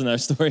 Sorry, that's another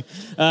story.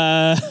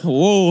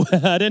 Whoa,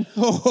 I didn't.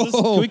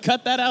 Can we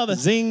cut that out?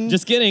 Zing.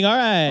 Just kidding. All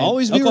right.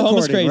 Always be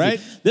Oklahoma's recording,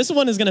 crazy. right? This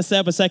one is going to set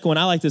up a second one.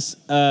 I like this.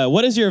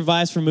 What is your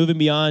advice for moving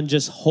beyond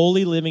just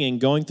holy living and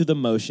going through the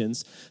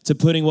motions to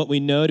putting what we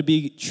know to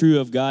be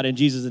true of God and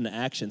Jesus into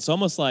action? So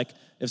almost like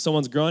if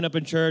someone's growing up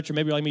in church, or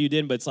maybe like me you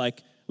didn't, but it's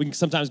like we can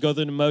sometimes go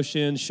through the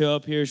motions, show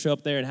up here, show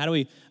up there. And how do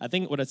we, I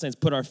think what I'm saying is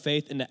put our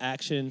faith into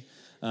action.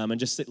 And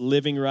just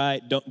living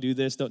right, don't do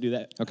this, don't do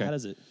that. Okay. How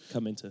does it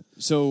come into?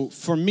 So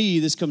for me,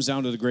 this comes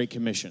down to the Great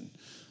Commission.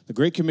 The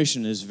Great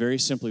Commission is very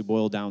simply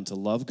boiled down to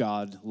love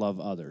God, love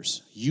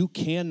others. You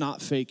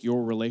cannot fake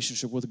your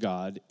relationship with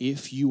God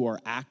if you are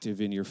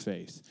active in your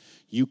faith.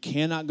 You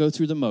cannot go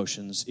through the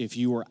motions if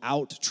you are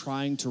out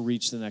trying to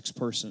reach the next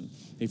person.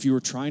 If you are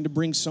trying to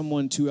bring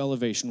someone to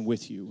elevation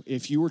with you.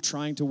 If you are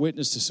trying to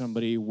witness to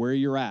somebody where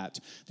you're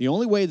at. The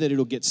only way that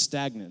it'll get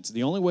stagnant,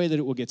 the only way that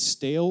it will get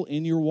stale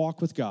in your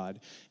walk with God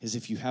is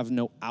if you have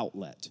no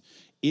outlet.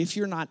 If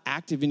you're not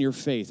active in your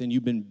faith and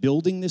you've been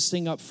building this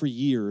thing up for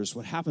years,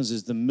 what happens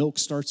is the milk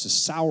starts to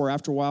sour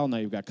after a while. Now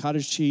you've got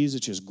cottage cheese.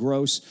 It's just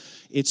gross.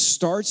 It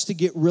starts to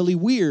get really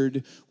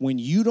weird when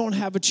you don't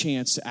have a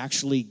chance to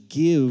actually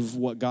give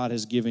what God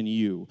has given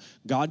you.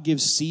 God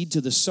gives seed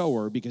to the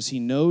sower because he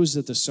knows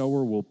that the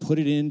sower will put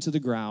it into the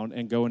ground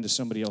and go into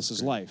somebody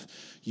else's life.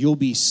 You'll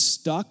be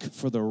stuck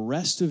for the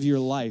rest of your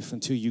life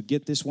until you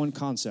get this one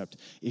concept.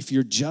 If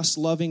you're just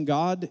loving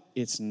God,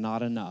 it's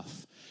not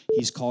enough.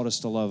 He's called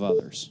us to love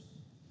others.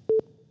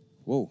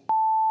 Whoa.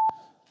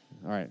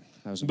 All right.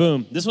 That was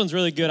Boom. This one's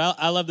really good.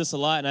 I love this a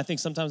lot, and I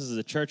think sometimes as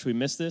a church we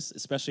miss this,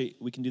 especially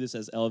we can do this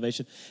as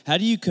Elevation. How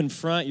do you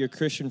confront your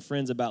Christian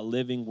friends about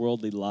living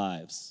worldly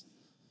lives?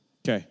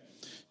 Okay.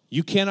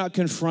 You cannot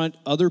confront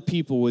other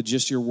people with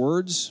just your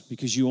words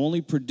because you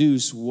only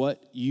produce what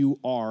you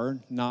are,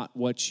 not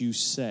what you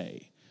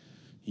say.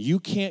 You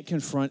can't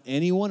confront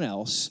anyone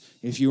else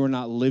if you are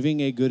not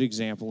living a good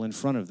example in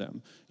front of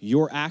them.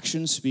 Your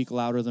actions speak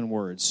louder than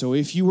words. So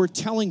if you were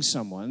telling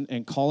someone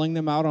and calling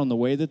them out on the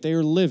way that they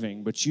are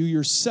living, but you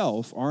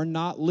yourself are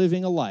not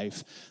living a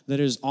life that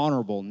is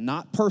honorable,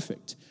 not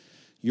perfect,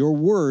 your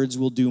words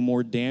will do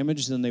more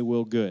damage than they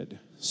will good.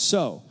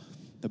 So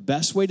the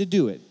best way to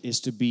do it is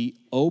to be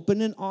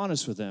open and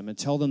honest with them and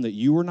tell them that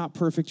you are not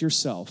perfect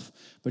yourself,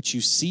 but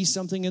you see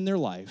something in their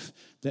life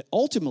that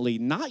ultimately,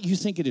 not you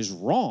think it is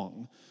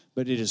wrong,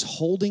 but it is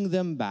holding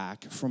them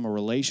back from a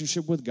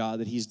relationship with God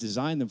that He's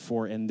designed them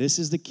for. And this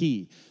is the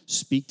key.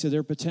 Speak to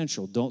their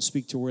potential. Don't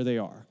speak to where they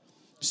are.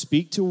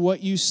 Speak to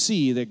what you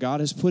see that God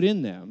has put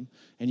in them,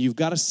 and you've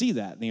got to see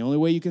that. And the only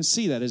way you can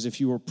see that is if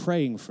you are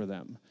praying for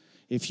them.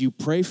 If you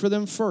pray for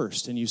them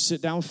first and you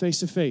sit down face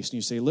to face and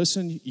you say,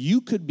 listen,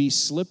 you could be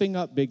slipping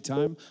up big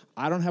time.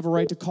 I don't have a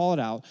right to call it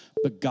out,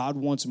 but God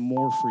wants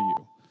more for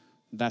you.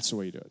 That's the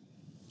way you do it.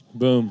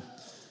 Boom.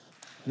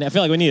 And I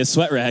feel like we need a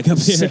sweat rag up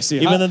here. Sexy.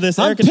 Even though this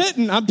I'm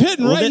pitting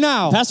right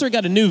now. Pastor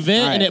got a new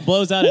vent, Right. and it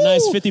blows out a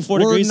nice 54 We're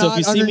degrees. So if not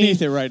you see me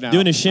underneath it right now.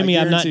 doing a shimmy,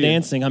 I I'm not guarantee you.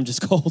 dancing. I'm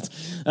just cold.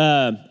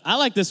 I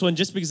like this one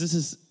just because this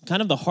is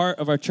kind of the heart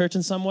of our church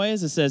in some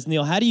ways. It says,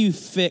 Neil, how do you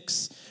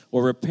fix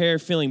or repair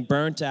feeling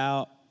burnt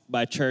out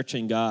by church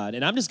and God?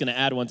 And I'm just going to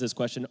add one to this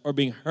question, or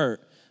being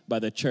hurt by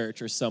the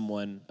church or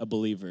someone, a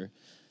believer.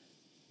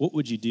 What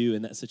would you do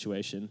in that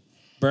situation?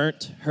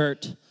 Burnt,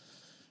 hurt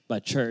by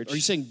church. Are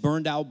you saying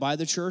burned out by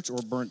the church or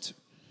burnt?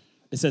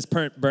 It says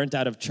burnt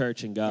out of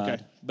church and God.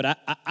 Okay. But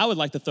I would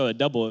like to throw a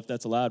double if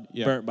that's allowed.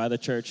 Yeah. Burnt by the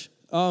church.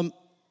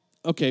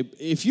 Okay,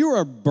 if you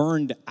are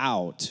burned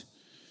out,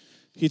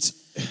 it's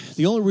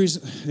the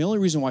only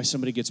reason why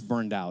somebody gets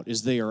burned out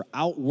is they are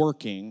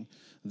outworking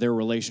their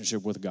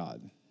relationship with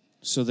God.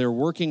 So they're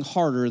working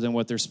harder than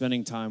what they're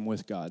spending time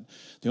with God.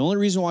 The only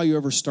reason why you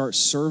ever start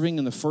serving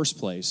in the first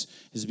place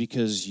is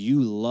because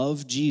you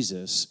love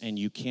Jesus and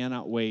you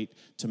cannot wait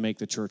to make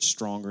the church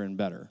stronger and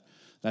better.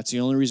 That's the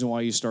only reason why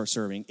you start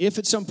serving. If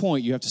at some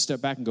point you have to step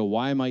back and go,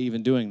 why am I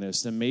even doing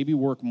this? Then maybe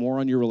work more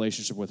on your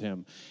relationship with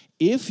Him.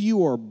 If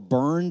you are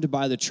burned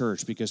by the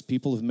church because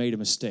people have made a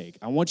mistake,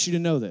 I want you to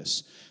know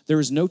this. There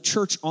is no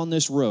church on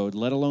this road,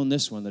 let alone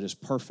this one, that is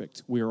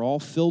perfect. We are all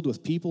filled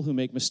with people who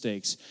make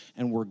mistakes,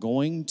 and we're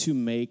going to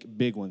make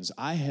big ones.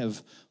 I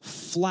have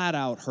flat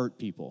out hurt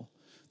people,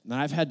 and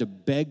I've had to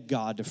beg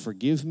God to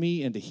forgive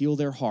me and to heal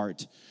their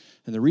heart.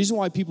 And the reason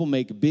why people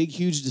make big,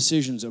 huge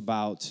decisions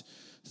about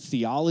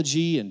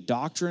theology and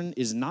doctrine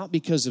is not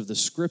because of the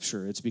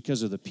scripture. It's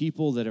because of the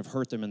people that have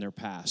hurt them in their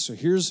past. So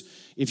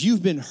if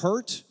you've been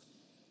hurt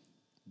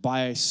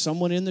by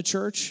someone in the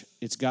church,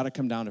 it's got to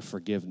come down to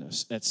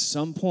forgiveness. At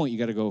some point, you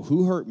got to go,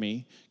 who hurt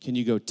me? Can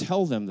you go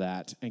tell them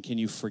that? And can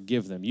you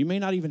forgive them? You may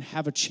not even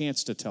have a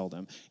chance to tell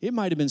them. It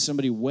might have been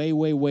somebody way,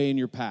 way, way in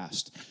your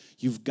past.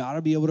 You've got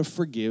to be able to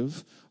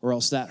forgive, or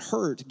else that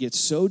hurt gets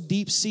so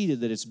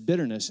deep-seated that it's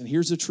bitterness. And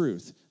here's the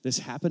truth. This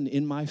happened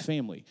in my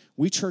family.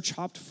 We church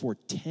hopped for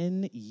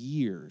 10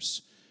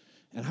 years.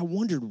 And I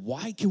wondered,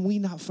 why can we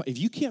not if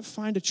you can't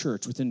find a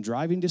church within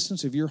driving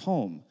distance of your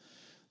home,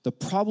 the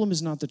problem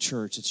is not the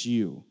church, it's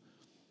you.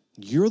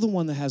 You're the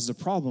one that has the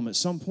problem at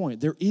some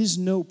point. There is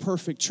no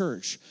perfect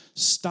church.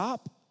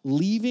 Stop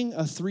leaving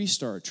a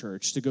 3-star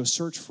church to go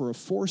search for a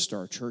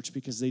 4-star church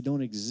because they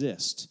don't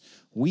exist.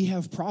 We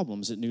have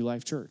problems at New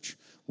Life Church.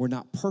 We're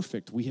not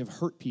perfect. We have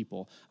hurt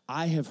people.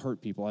 I have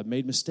hurt people. I've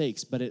made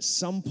mistakes. But at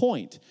some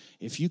point,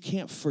 if you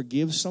can't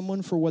forgive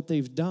someone for what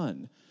they've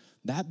done,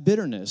 that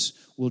bitterness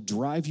will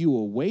drive you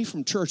away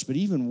from church. But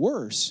even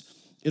worse,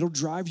 it'll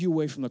drive you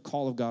away from the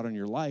call of God on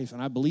your life.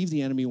 And I believe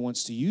the enemy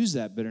wants to use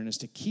that bitterness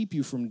to keep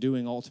you from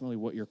doing ultimately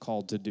what you're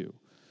called to do.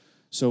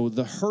 So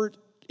the hurt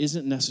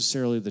isn't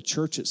necessarily the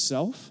church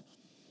itself.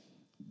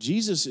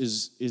 Jesus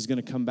is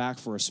going to come back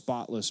for a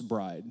spotless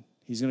bride.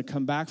 He's going to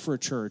come back for a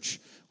church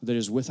that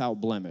is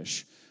without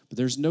blemish. But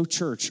there's no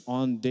church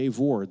on Dave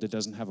Ward that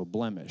doesn't have a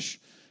blemish.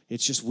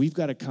 It's just we've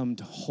got to come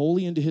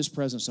wholly into His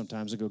presence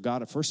sometimes and go,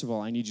 God, first of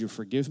all, I need you to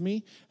forgive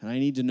me, and I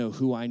need to know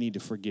who I need to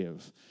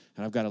forgive.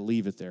 And I've got to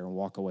leave it there and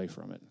walk away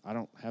from it. I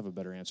don't have a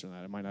better answer than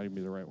that. It might not even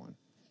be the right one.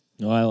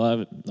 No, I love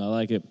it. I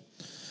like it.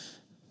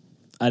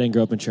 I didn't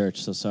grow up in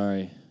church, so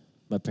sorry.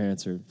 My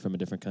parents are from a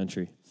different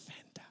country.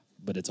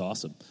 But it's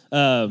awesome.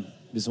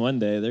 Just one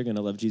day, they're going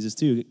to love Jesus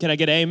too. Can I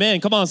get an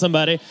amen? Come on,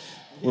 somebody.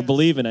 We're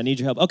believing. I need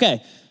your help.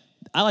 Okay,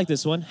 I like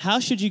this one. How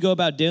should you go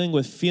about dealing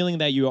with feeling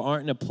that you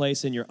aren't in a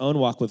place in your own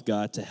walk with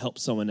God to help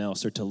someone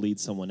else or to lead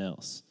someone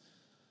else?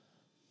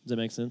 Does that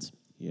make sense?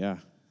 Yeah.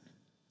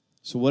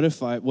 So what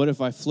if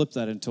I flipped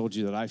that and told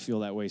you that I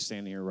feel that way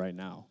standing here right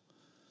now?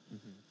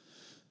 Mm-hmm.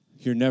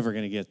 You're never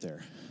going to get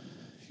there.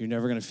 You're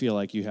never going to feel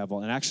like you have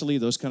all. And actually,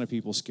 those kind of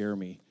people scare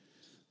me.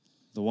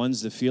 The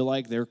ones that feel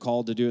like they're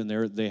called to do it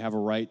and they have a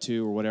right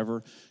to or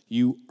whatever,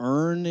 you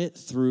earn it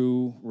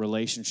through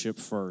relationship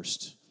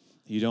first.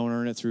 You don't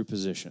earn it through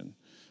position.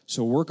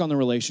 So work on the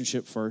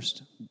relationship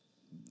first.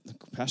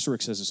 Pastor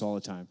Rick says this all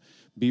the time.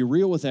 Be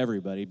real with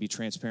everybody. Be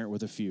transparent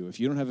with a few. If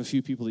you don't have a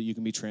few people that you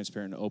can be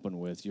transparent and open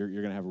with, you're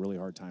going to have a really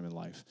hard time in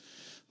life.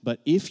 But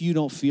if you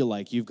don't feel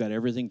like you've got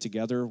everything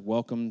together,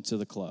 welcome to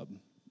the club.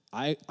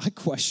 I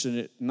question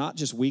it, not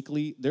just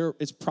weekly.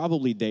 It's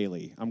probably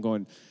daily. I'm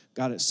going,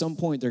 God, at some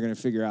point they're going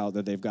to figure out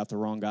that they've got the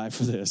wrong guy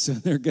for this,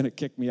 and they're going to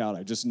kick me out.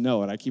 I just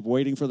know it. I keep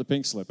waiting for the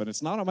pink slip, and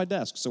it's not on my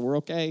desk, so we're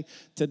okay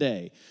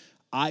today.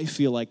 I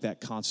feel like that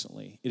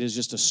constantly. It is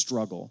just a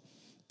struggle.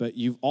 But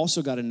you've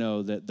also got to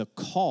know that the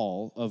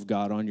call of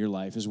God on your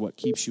life is what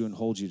keeps you and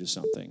holds you to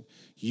something.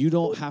 You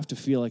don't have to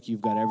feel like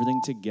you've got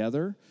everything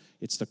together.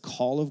 It's the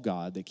call of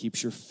God that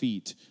keeps your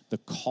feet. The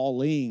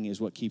calling is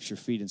what keeps your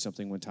feet in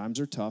something when times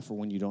are tough or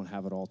when you don't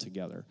have it all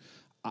together.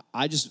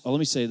 Let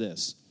me say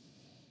this.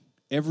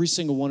 Every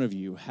single one of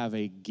you have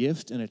a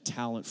gift and a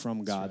talent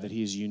from God that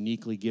he has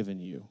uniquely given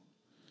you.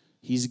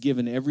 He's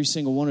given every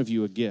single one of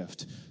you a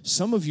gift.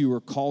 Some of you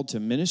are called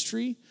to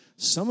ministry.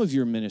 Some of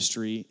your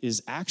ministry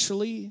is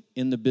actually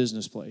in the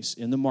business place,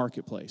 in the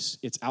marketplace.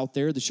 It's out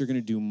there that you're going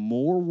to do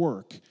more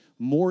work,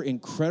 more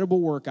incredible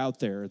work out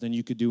there than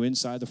you could do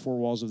inside the four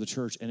walls of the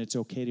church, and it's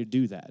okay to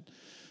do that.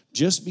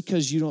 Just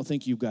because you don't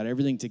think you've got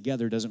everything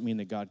together doesn't mean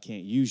that God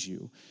can't use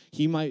you.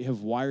 He might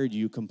have wired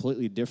you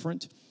completely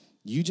different.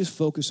 You just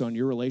focus on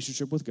your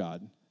relationship with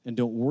God and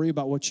don't worry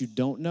about what you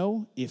don't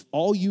know. If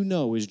all you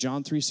know is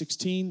John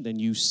 3:16, then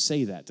you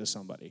say that to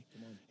somebody.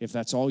 If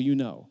that's all you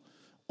know.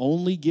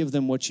 Only give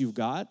them what you've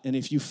got, and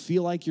if you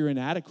feel like you're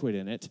inadequate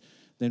in it,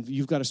 then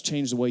you've got to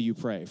change the way you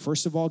pray.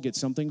 First of all, get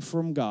something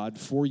from God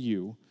for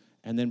you,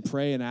 and then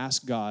pray and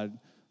ask God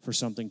for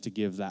something to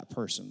give that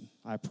person.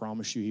 I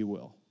promise you he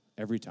will,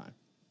 every time.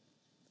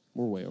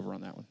 We're way over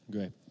on that one.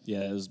 Great.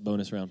 Yeah, it was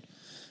bonus round.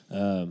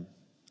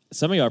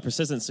 Some of you are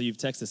persistent, so you've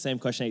texted the same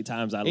question 8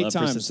 times. I love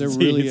times. persistency.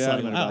 They're really It's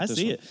adamant about this I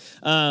see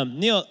one. it.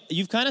 Neil,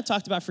 you've kind of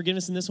talked about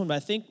forgiveness in this one, but I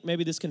think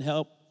maybe this can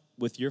help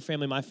with your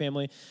family, my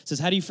family. It says,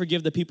 how do you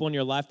forgive the people in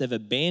your life that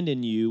have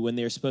abandoned you when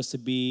they're supposed to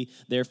be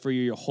there for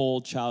your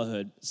whole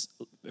childhood?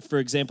 For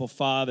example,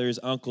 fathers,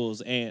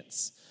 uncles,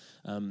 aunts.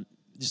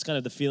 Just kind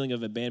of the feeling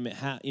of abandonment.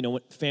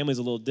 Family's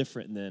a little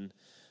different than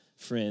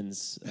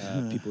friends,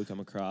 people we come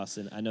across,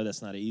 and I know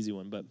that's not an easy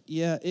one, but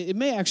yeah, it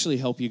may actually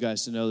help you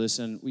guys to know this,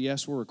 and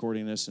yes, we're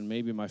recording this, and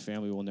maybe my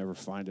family will never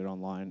find it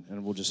online,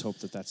 and we'll just hope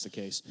that that's the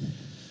case.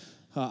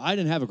 I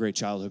didn't have a great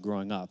childhood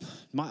growing up.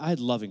 I had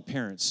loving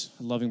parents,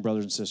 loving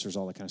brothers and sisters,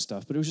 all that kind of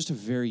stuff, but it was just a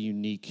very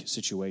unique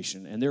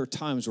situation, and there are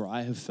times where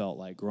I have felt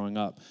like growing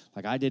up,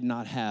 like I did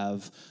not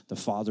have the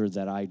father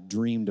that I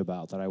dreamed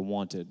about, that I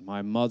wanted.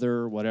 My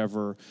mother,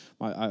 whatever,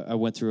 I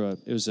went through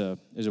it was a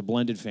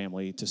blended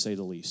family, to say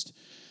the least.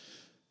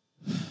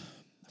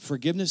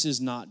 Forgiveness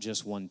is not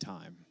just one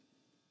time.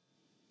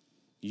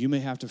 You may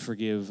have to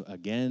forgive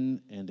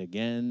again and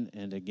again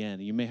and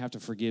again. You may have to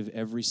forgive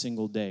every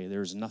single day.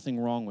 There's nothing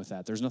wrong with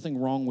that. There's nothing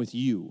wrong with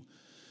you.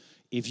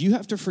 If you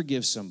have to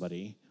forgive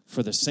somebody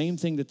for the same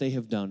thing that they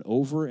have done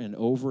over and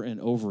over and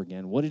over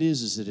again, what it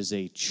is it is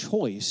a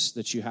choice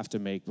that you have to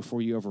make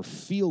before you ever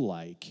feel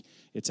like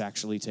it's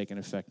actually taken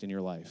effect in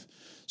your life.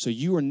 So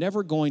you are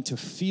never going to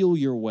feel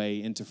your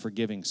way into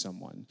forgiving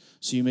someone.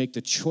 So you make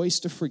the choice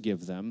to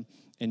forgive them,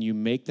 and you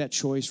make that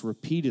choice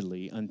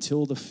repeatedly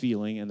until the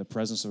feeling and the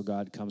presence of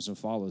God comes and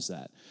follows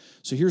that.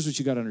 So here's what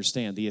you got to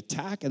understand. The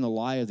attack and the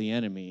lie of the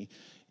enemy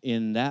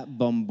in that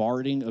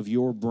bombarding of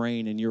your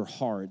brain and your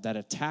heart, that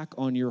attack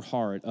on your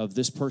heart of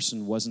this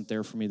person wasn't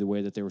there for me the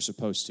way that they were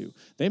supposed to.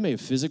 They may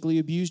have physically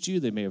abused you.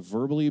 They may have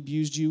verbally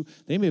abused you.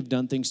 They may have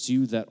done things to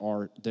you that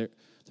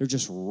they're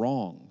just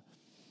wrong.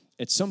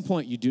 At some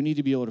point, you do need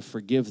to be able to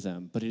forgive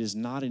them, but it is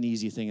not an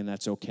easy thing, and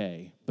that's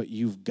okay. But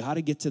you've got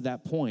to get to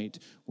that point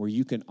where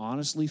you can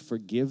honestly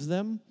forgive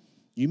them.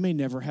 You may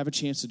never have a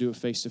chance to do it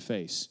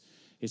face-to-face.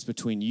 It's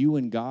between you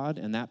and God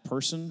and that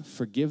person.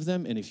 Forgive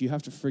them, and if you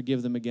have to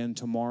forgive them again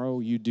tomorrow,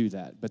 you do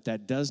that. But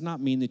that does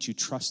not mean that you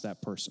trust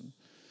that person.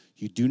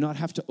 You do not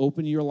have to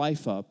open your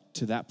life up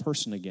to that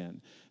person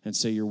again and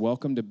say, you're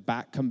welcome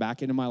to come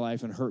back into my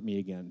life and hurt me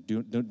again.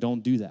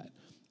 Don't do that.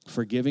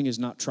 Forgiving is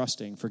not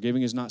trusting.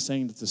 Forgiving is not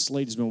saying that the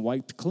slate has been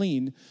wiped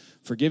clean.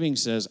 Forgiving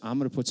says, I'm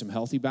going to put some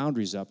healthy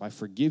boundaries up. I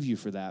forgive you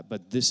for that,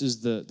 but this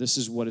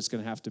is what it's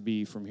going to have to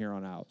be from here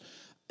on out.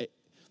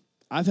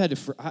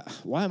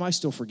 Why am I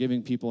still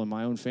forgiving people in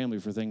my own family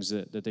for things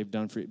that they've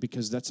done for you?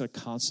 Because that's a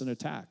constant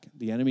attack.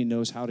 The enemy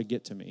knows how to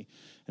get to me.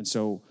 And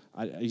so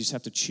I just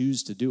have to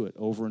choose to do it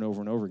over and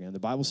over and over again. The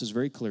Bible says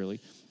very clearly,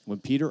 when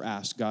Peter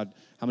asked God,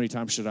 how many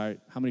times should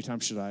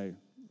I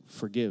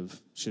forgive?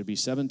 Should it be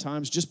 7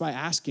 times? Just by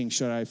asking,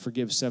 should I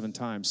forgive 7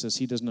 times, says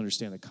he doesn't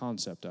understand the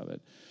concept of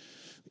it.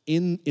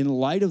 In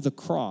light of the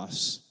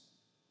cross,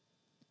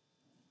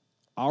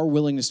 our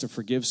willingness to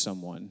forgive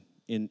someone,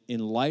 in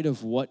light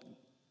of what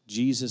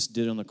Jesus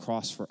did on the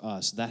cross for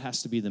us, that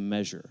has to be the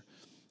measure.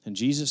 And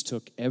Jesus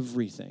took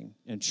everything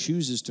and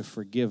chooses to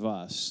forgive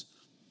us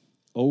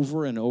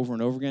over and over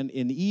and over again,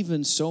 and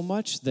even so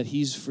much that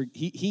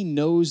he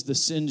knows the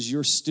sins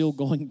you're still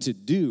going to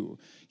do,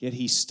 yet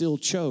he still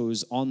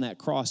chose on that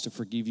cross to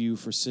forgive you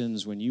for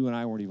sins when you and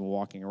I weren't even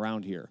walking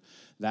around here.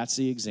 That's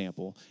the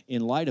example.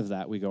 In light of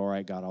that, we go, all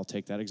right, God, I'll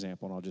take that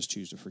example and I'll just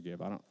choose to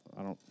forgive. I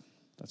don't,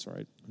 that's all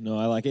right. No,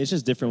 I like it. It's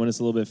just different when it's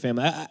a little bit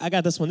family. I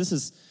got this one. This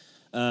is,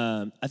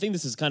 I think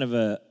this is kind of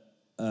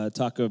a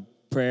talk of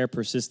prayer,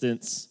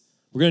 persistence.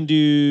 We're going to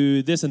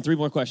do this and 3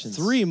 more questions.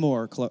 3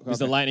 more. Because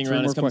the lightning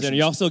round is coming in. Are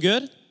y'all still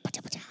good?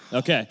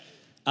 Okay.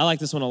 I like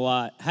this one a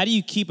lot. How do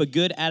you keep a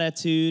good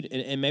attitude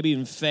and maybe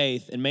even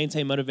faith and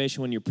maintain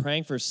motivation when you're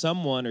praying for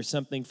someone or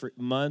something for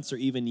months or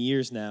even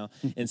years now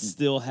and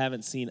still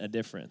haven't seen a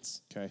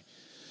difference? Okay.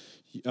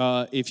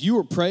 If you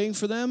were praying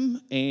for them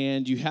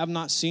and you have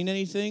not seen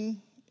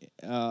anything,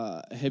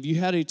 have you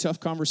had a tough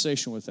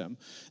conversation with them?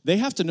 They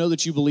have to know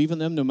that you believe in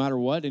them no matter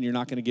what, and you're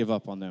not going to give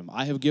up on them.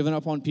 I have given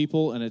up on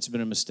people, and it's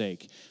been a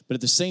mistake. But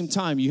at the same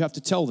time, you have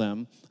to tell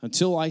them,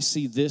 until I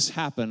see this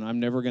happen, we're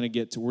never going to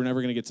get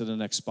to the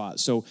next spot.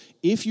 So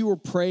if you were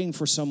praying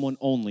for someone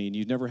only, and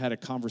you've never had a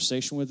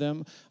conversation with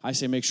them, I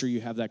say make sure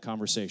you have that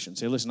conversation.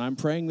 Say, listen, I'm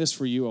praying this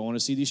for you. I want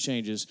to see these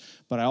changes,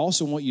 but I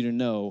also want you to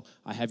know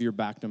I have your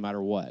back no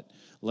matter what.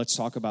 Let's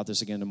talk about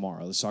this again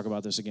tomorrow. Let's talk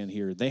about this again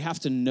here. They have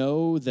to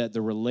know that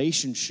the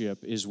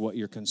relationship is what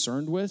you're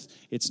concerned with.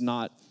 It's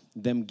not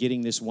them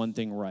getting this one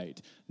thing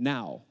right.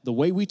 Now, the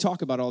way we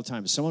talk about it all the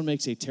time, if someone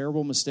makes a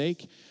terrible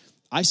mistake,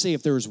 I say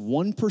if there is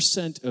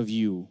 1% of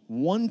you,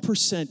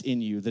 1%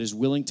 in you that is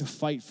willing to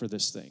fight for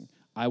this thing,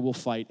 I will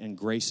fight and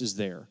grace is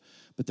there.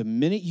 But the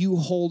minute you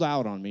hold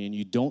out on me and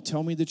you don't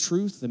tell me the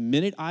truth, the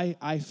minute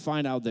I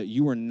find out that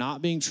you are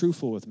not being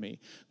truthful with me,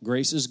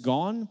 grace is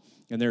gone.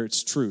 And there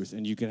it's truth,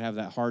 and you can have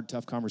that hard,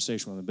 tough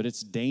conversation with them. But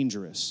it's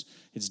dangerous.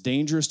 It's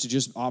dangerous to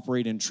just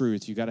operate in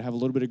truth. You got to have a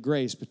little bit of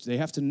grace, but they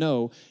have to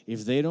know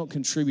if they don't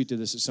contribute to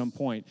this at some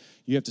point,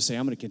 you have to say,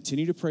 I'm going to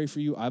continue to pray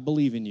for you. I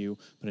believe in you,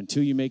 but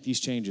until you make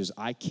these changes,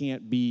 I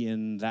can't be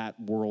in that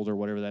world or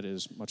whatever that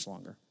is much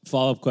longer.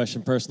 Follow-up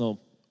question, personal.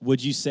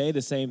 Would you say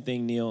the same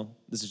thing, Neil?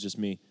 This is just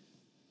me.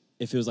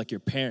 If it was like your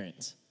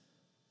parents,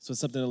 so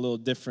it's something a little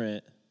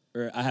different,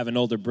 or I have an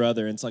older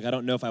brother, and it's like I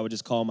don't know if I would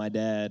just call my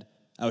dad.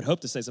 I would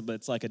hope to say something, but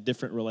it's like a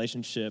different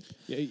relationship.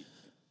 Yeah,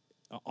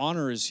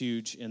 honor is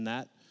huge in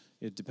that.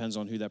 It depends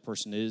on who that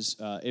person is.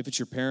 If it's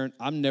your parent,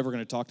 I'm never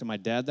going to talk to my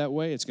dad that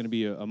way. It's going to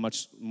be a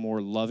much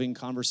more loving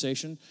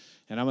conversation,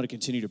 and I'm going to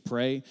continue to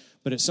pray.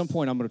 But at some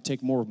point, I'm going to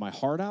take more of my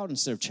heart out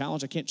instead of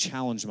challenge. I can't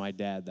challenge my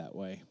dad that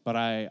way, but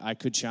I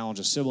could challenge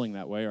a sibling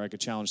that way, or I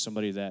could challenge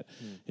somebody that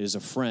is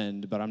a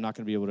friend, but I'm not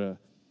going to be able to.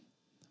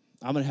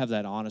 I'm going to have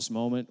that honest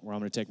moment where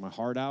I'm going to take my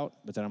heart out,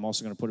 but then I'm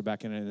also going to put it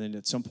back in, and then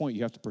at some point,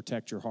 you have to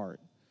protect your heart.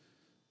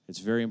 It's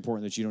very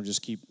important that you don't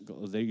just you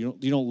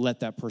don't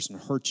let that person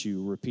hurt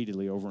you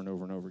repeatedly over and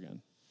over and over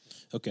again.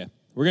 Okay,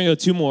 we're going to go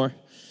 2 more.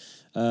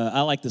 I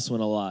like this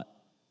one a lot.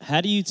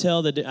 How do you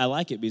tell I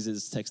like it because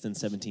it's texted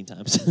 17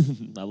 times.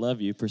 I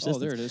love you, persistence. Oh,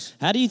 there it is.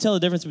 How do you tell the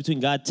difference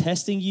between God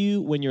testing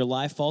you when your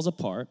life falls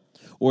apart,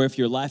 or if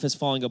your life is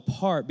falling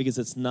apart because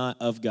it's not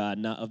of God,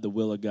 not of the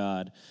will of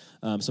God?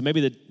 So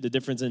maybe the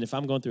difference in if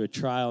I'm going through a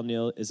trial,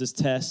 Neil, is this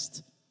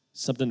test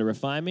something to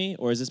refine me,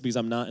 or is this because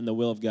I'm not in the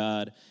will of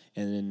God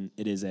and then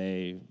it is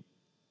a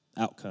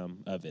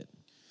outcome of it?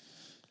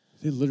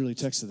 They literally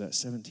texted that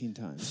 17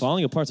 times.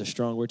 Falling apart's a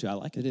strong word too. I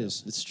like it. It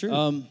is. It's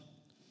true.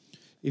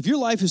 If your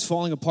life is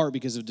falling apart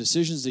because of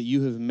decisions that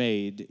you have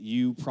made,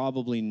 you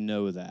probably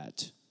know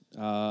that.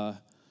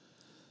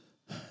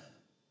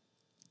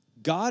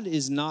 God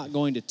is not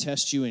going to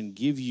test you and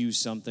give you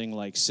something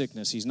like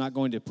sickness. He's not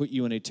going to put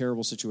you in a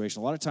terrible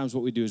situation. A lot of times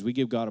what we do is we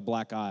give God a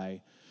black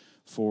eye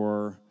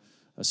for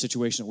a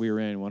situation that we were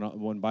in.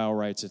 When by all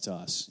rights, it's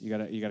us. You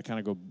gotta kind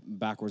of go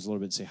backwards a little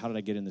bit and say, how did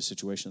I get in this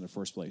situation in the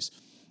first place?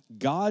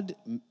 God,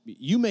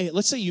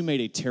 let's say you made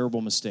a terrible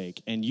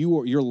mistake and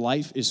your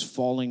life is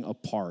falling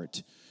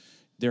apart.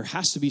 There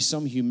has to be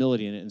some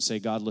humility in it and say,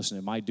 God, listen,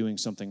 am I doing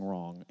something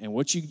wrong? And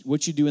what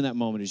you do in that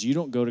moment is you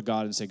don't go to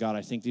God and say, God,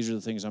 I think these are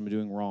the things I'm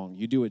doing wrong.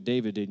 You do what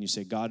David did and you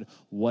say, God,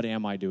 what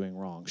am I doing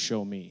wrong?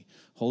 Show me.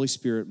 Holy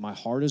Spirit, my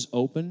heart is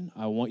open.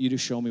 I want you to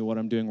show me what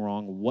I'm doing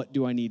wrong. What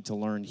do I need to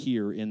learn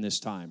here in this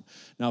time?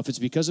 Now, if it's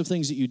because of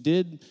things that you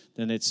did,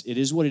 then it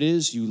is what it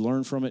is. You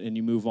learn from it and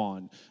you move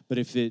on. But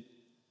if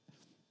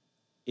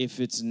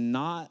it's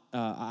not,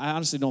 I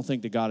honestly don't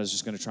think that God is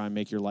just going to try and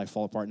make your life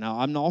fall apart. Now,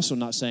 I'm also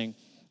not saying,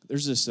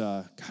 there's this,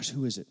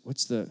 who is it?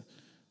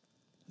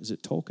 Is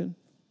it Tolkien?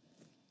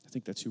 I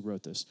think that's who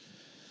wrote this.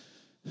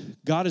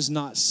 God is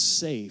not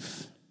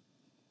safe,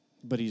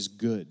 but he's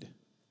good.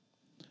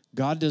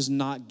 God does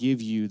not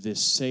give you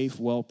this safe,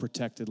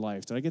 well-protected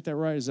life. Did I get that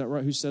right? Is that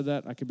right? Who said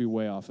that? I could be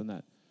way off on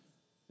that.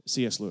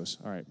 C.S. Lewis.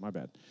 All right, my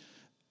bad.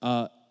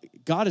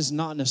 God is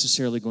not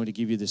necessarily going to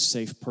give you this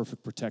safe,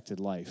 perfect, protected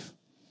life.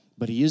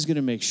 but he is going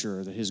to make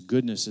sure that his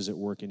goodness is at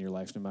work in your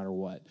life no matter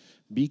what.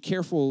 Be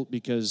careful,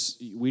 because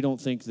we don't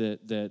think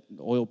that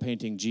oil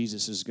painting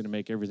Jesus is going to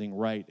make everything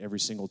right every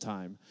single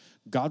time.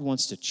 God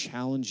wants to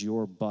challenge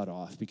your butt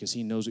off because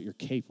he knows what you're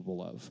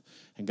capable of.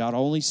 And God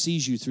only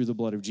sees you through the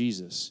blood of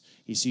Jesus.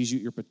 He sees you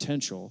at your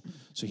potential.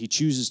 So he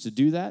chooses to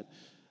do that.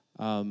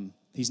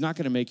 He's not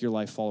going to make your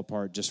life fall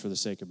apart just for the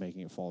sake of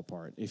making it fall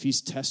apart. If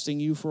he's testing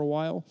you for a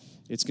while,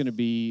 it's going to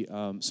be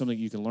something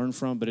you can learn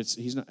from, but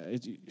he's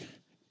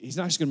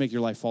not just going to make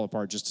your life fall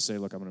apart just to say,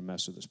 look, I'm going to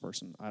mess with this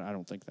person. I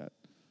don't think that.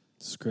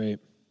 It's great.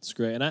 It's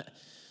great. And I'm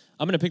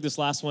going to pick this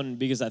last one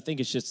because I think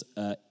it's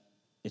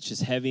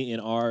just heavy in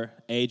our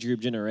age group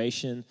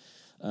generation.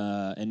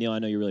 And Neil, I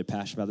know you're really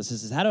passionate about this.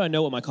 This is, how do I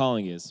know what my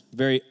calling is?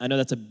 I know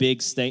that's a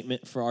big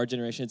statement for our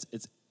generation.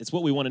 It's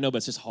what we want to know, but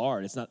it's just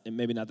hard. It's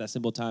maybe not that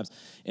simple at times.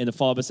 And the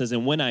follow-up says,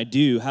 and when I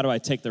do, how do I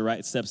take the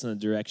right steps in the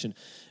direction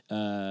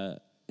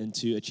and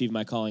to achieve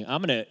my calling?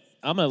 I'm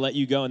gonna let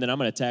you go, and then I'm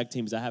gonna tag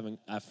teams. I'm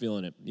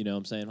feeling it. You know what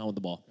I'm saying? I want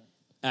the ball.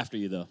 After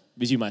you, though.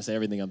 Because you might say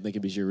everything I'm thinking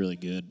because you're really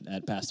good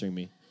at pastoring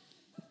me.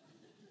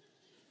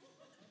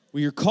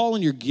 Well, your call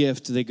and your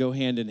gift, they go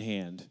hand in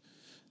hand.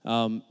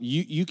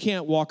 You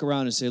can't walk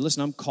around and say,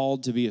 listen, I'm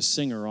called to be a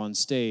singer on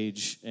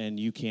stage, and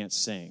you can't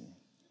sing.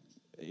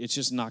 It's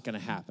just not going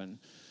to happen.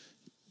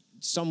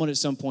 Someone at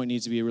some point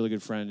needs to be a really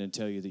good friend and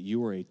tell you that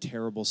you are a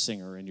terrible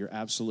singer, and you're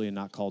absolutely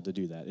not called to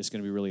do that. It's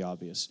going to be really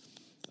obvious.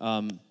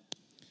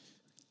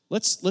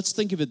 Let's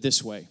think of it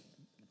this way.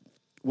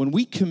 When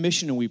we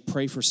commission and we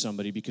pray for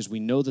somebody because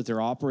we know that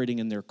they're operating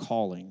in their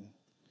calling,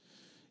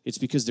 it's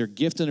because their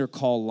gift and their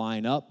call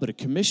line up, but a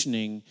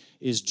commissioning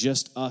is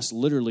just us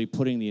literally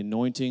putting the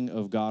anointing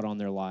of God on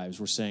their lives.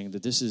 We're saying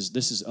that this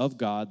is of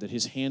God, that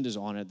his hand is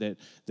on it, that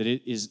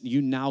it is,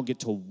 you now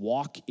get to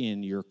walk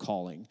in your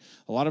calling.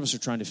 A lot of us are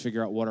trying to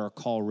figure out what our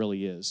call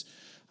really is.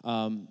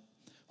 Are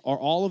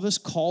all of us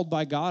called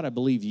by God? I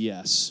believe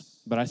yes,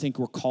 but I think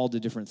we're called to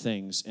different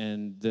things.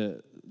 And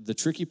the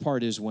tricky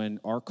part is when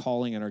our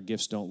calling and our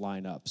gifts don't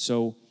line up.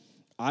 So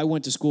I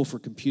went to school for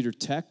computer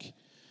tech.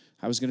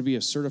 I was going to be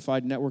a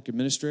certified network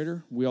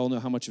administrator. We all know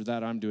how much of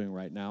that I'm doing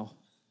right now.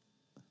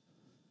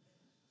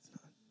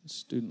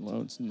 Student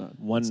loans, none.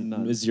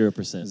 0%.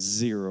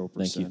 0%.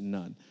 Thank you.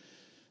 None.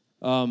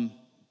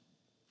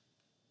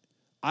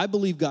 I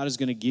believe God is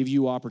going to give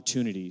you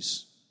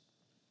opportunities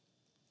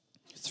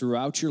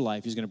throughout your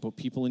life. He's going to put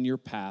people in your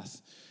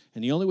path.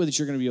 And the only way that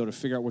you're going to be able to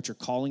figure out what your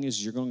calling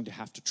is you're going to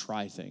have to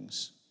try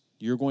things.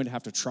 You're going to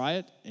have to try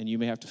it, and you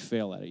may have to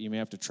fail at it. You may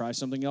have to try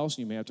something else, and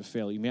you may have to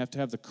fail. You may have to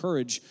have the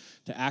courage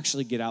to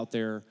actually get out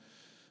there.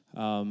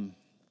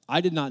 I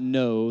did not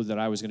know that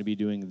I was going to be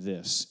doing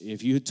this.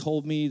 If you had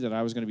told me that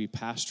I was going to be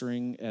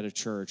pastoring at a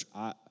church,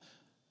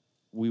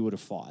 we would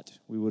have fought.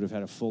 We would have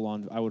had a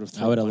full-on, I would have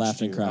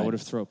laughed and cried. I would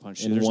have throat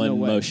punched you. In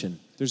one motion.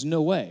 There's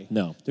no way.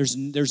 No.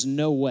 There's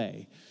no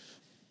way.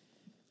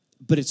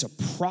 But it's a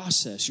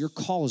process. Your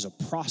call is a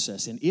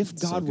process. And if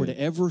God were to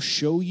ever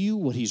show you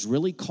what he's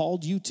really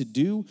called you to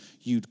do,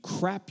 you'd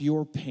crap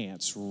your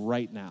pants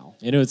right now.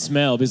 And it would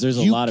smell because there's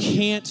a lot of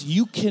it.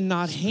 You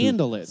cannot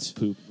handle it. It's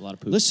poop. A lot of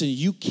poop. Listen,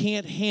 you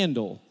can't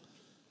handle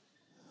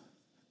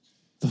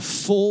the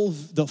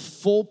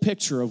full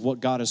picture of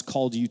what God has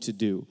called you to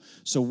do.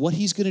 So what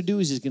he's going to do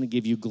is he's going to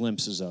give you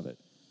glimpses of it.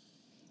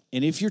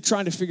 And if you're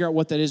trying to figure out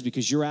what that is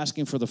because you're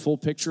asking for the full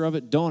picture of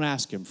it, don't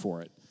ask him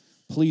for it.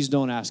 Please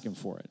don't ask him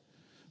for it.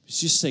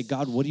 Just say,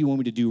 God, what do you want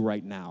me to do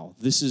right now?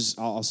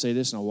 I'll say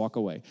this and I'll walk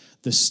away.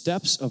 The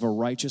steps of a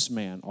righteous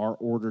man are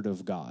ordered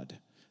of God.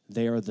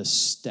 They are the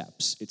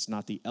steps. It's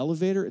not the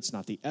elevator. It's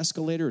not the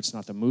escalator. It's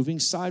not the moving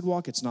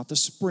sidewalk. It's not the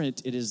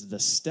sprint. It is the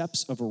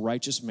steps of a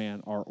righteous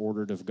man are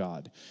ordered of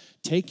God.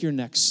 Take your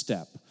next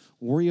step.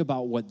 Worry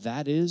about what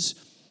that is.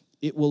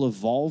 It will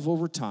evolve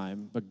over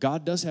time, but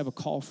God does have a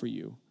call for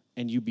you.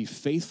 And you be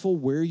faithful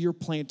where you're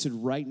planted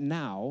right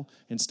now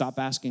and stop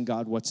asking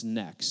God what's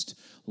next.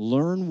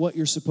 Learn what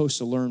you're supposed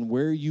to learn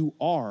where you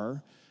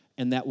are,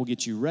 and that will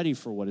get you ready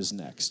for what is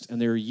next. And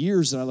there are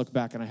years that I look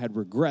back and I had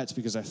regrets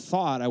because I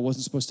thought I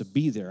wasn't supposed to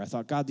be there. I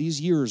thought, God,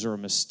 these years are a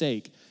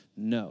mistake.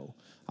 No.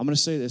 I'm going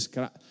to say this.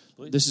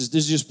 This is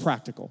just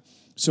practical.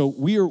 So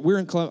we're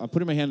in Columbus. I'm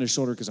putting my hand on his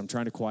shoulder because I'm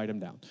trying to quiet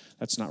him down.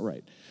 That's not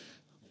right.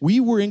 We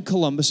were in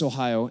Columbus,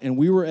 Ohio, and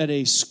we were at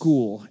a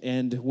school,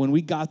 and when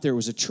we got there, it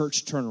was a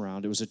church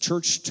turnaround. It was a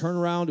church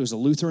turnaround. It was a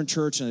Lutheran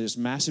church, and this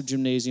massive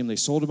gymnasium. They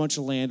sold a bunch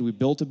of land. We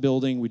built a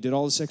building. We did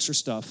all this extra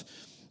stuff,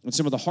 and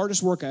some of the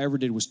hardest work I ever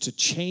did was to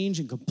change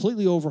and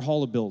completely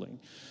overhaul a building,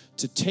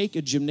 to take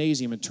a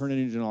gymnasium and turn it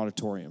into an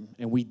auditorium,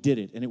 and we did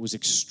it, and it was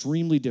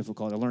extremely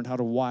difficult. I learned how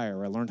to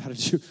wire. I learned how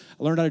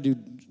to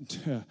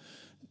do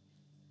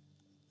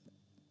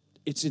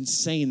it's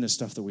insane the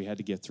stuff that we had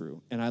to get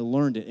through. And I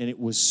learned it, and it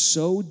was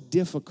so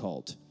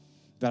difficult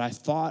that I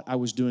thought I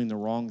was doing the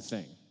wrong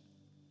thing.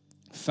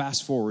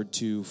 Fast forward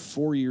to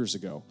 4 years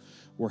ago.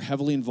 We're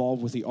heavily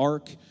involved with the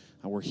Ark.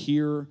 We're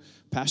here.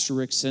 Pastor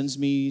Rick sends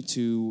me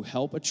to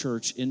help a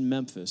church in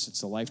Memphis.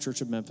 It's the Life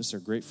Church of Memphis. They're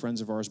great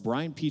friends of ours.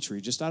 Brian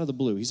Petrie, just out of the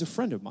blue, he's a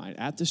friend of mine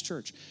at this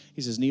church.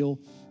 He says, Neil,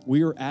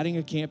 we are adding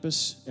a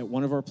campus at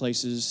one of our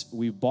places.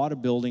 We've bought a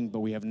building, but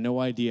we have no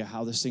idea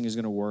how this thing is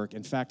going to work.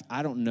 In fact,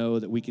 I don't know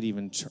that we could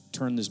even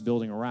turn this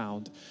building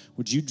around.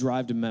 Would you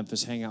drive to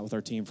Memphis, hang out with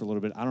our team for a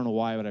little bit? I don't know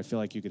why, but I feel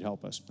like you could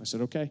help us. I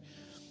said, okay.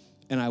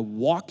 And I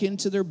walk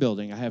into their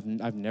building.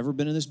 I've never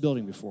been in this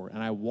building before.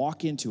 And I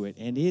walk into it,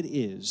 and it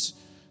is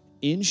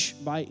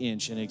inch by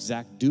inch an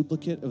exact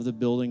duplicate of the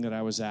building that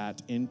I was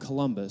at in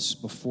Columbus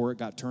before it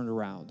got turned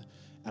around.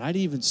 And I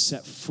didn't even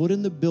set foot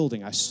in the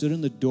building. I stood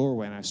in the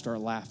doorway, and I start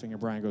laughing.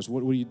 And Brian goes,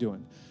 what are you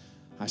doing?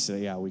 I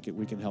said, yeah, we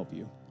can help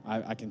you.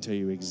 I can tell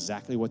you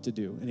exactly what to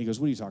do. And he goes,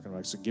 what are you talking about?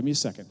 I said, give me a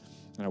second.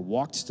 And I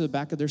walked to the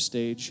back of their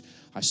stage.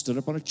 I stood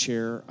up on a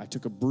chair. I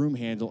took a broom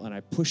handle, and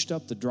I pushed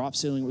up the drop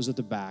ceiling that was at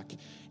the back.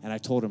 And I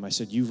told him, I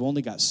said, you've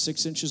only got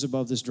 6 inches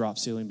above this drop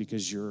ceiling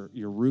because your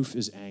roof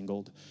is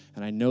angled.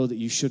 And I know that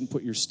you shouldn't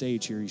put your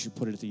stage here. You should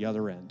put it at the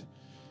other end.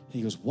 And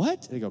he goes,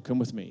 what? And I go, come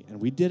with me. And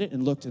we did it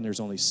and looked, and there's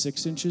only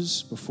 6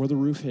 inches before the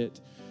roof hit.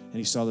 And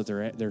he saw that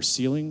their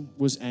ceiling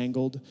was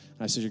angled. And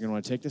I said, you're going to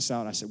want to take this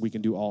out. I said, we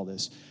can do all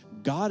this.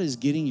 God is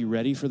getting you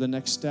ready for the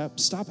next step.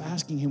 Stop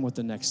asking him what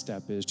the next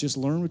step is. Just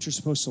learn what you're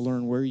supposed to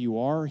learn where you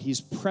are.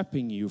 He's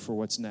prepping you for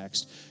what's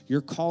next.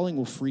 Your calling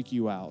will freak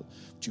you out.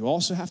 But you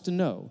also have to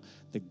know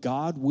that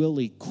God will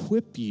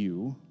equip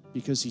you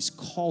because he's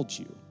called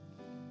you.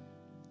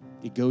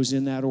 It goes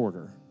in that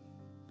order.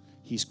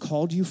 He's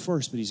called you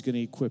first, but he's going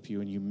to equip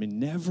you. And you may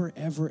never,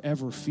 ever,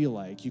 ever feel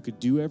like you could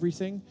do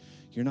everything.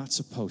 You're not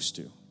supposed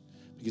to.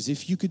 Because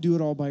if you could do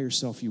it all by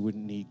yourself, you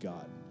wouldn't need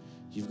God.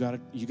 You got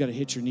to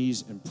hit your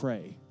knees and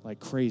pray like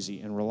crazy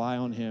and rely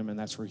on him, and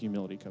that's where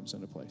humility comes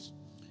into place.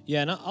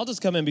 Yeah, and I'll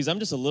just come in because I'm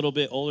just a little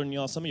bit older than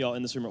y'all. Some of y'all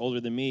in this room are older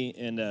than me,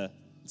 and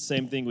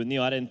same thing with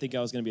Neil. I didn't think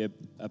I was going to be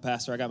a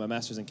pastor. I got my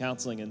master's in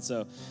counseling, and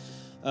so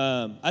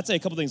I'd say a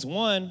couple things.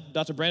 One,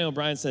 Dr. Brandon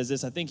O'Brien says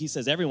this. I think he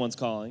says everyone's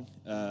calling,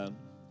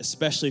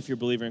 especially if you're a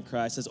believer in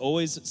Christ. There's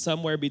always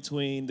somewhere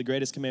between the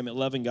greatest commandment,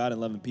 loving God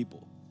and loving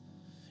people.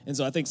 And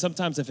so I think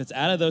sometimes if it's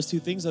out of those two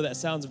things, though that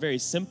sounds very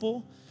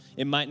simple,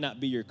 it might not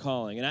be your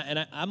calling.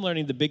 And I'm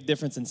learning the big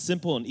difference in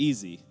simple and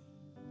easy.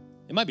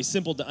 It might be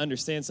simple to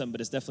understand something, but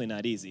it's definitely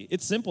not easy.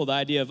 It's simple, the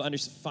idea of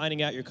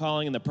finding out your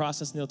calling and the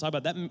process Neil talked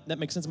about. That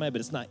makes sense in my head,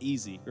 but it's not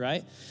easy,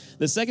 right?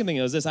 The second thing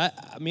is this.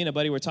 Me and a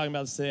buddy were talking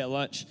about this today at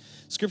lunch.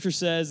 Scripture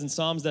says in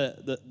Psalms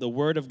that the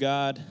Word of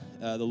God,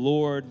 the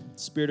Lord,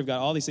 Spirit of God,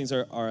 all these things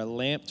are a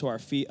lamp to our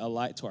feet, a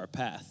light to our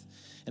path.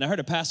 And I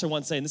heard a pastor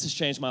once say, and this has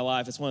changed my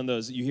life. It's one of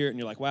those, you hear it and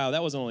you're like, wow,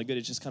 that wasn't only good,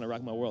 it just kind of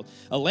rocked my world.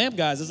 A lamp,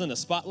 guys, isn't a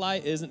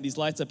spotlight, isn't these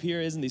lights up here,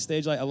 isn't these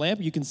stage lights. A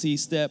lamp, you can see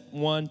step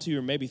 1, 2,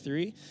 or maybe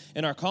 3.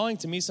 And our calling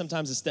to me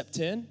sometimes is step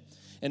 10.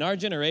 In our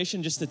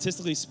generation, just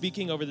statistically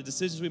speaking, over the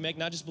decisions we make,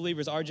 not just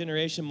believers, our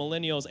generation,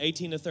 millennials,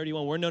 18 to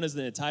 31, we're known as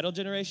the entitled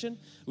generation.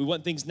 We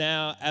want things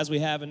now as we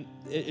have, and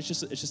it's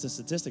just a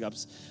statistic.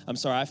 I'm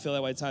sorry, I feel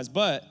that way at times,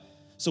 but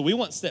so we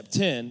want step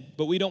 10,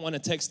 but we don't want to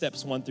take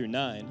steps 1 through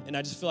 9. And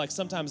I just feel like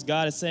sometimes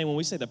God is saying, when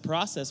we say the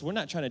process, we're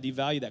not trying to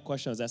devalue that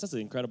question I was asked. That's an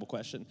incredible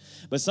question.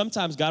 But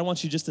sometimes God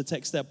wants you just to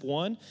take step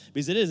 1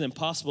 because it is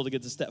impossible to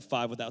get to step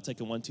 5 without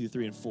taking 1, 2,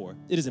 3, and 4.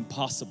 It is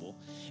impossible.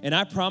 And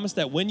I promise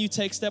that when you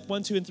take step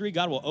 1, 2, and 3,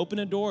 God will open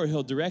a door or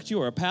he'll direct you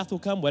or a path will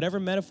come, whatever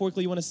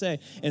metaphorically you want to say.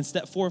 And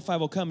step 4 and 5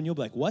 will come and you'll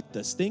be like, what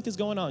the stink is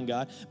going on,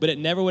 God? But it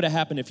never would have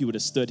happened if you would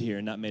have stood here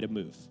and not made a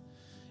move.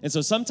 And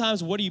so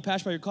sometimes, what are you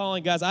passionate about your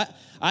calling? Guys,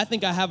 I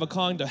think I have a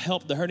calling to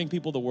help the hurting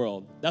people of the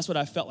world. That's what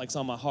I felt like's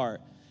on my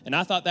heart. And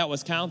I thought that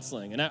was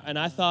counseling. And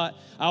I thought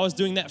I was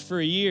doing that for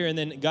a year, and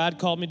then God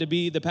called me to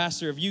be the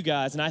pastor of you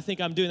guys. And I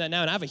think I'm doing that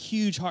now. And I have a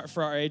huge heart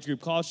for our age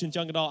group, college students,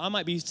 young adult. I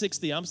might be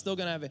 60. I'm still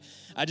going to have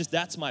it.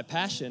 That's my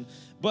passion.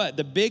 But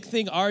the big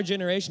thing, our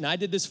generation, I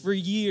did this for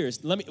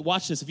years. Let me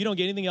watch this. If you don't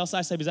get anything else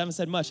I say, because I haven't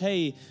said much,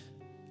 hey,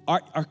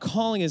 our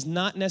calling is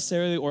not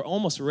necessarily, or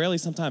almost rarely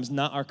sometimes,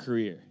 not our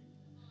career.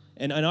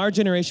 And in our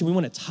generation, we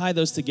want to tie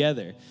those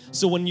together.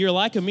 So when you're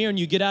like Amir and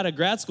you get out of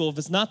grad school, if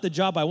it's not the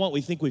job I want,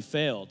 we think we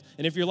failed.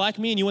 And if you're like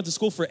me and you went to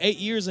school for 8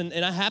 years, and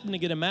I happened to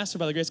get a master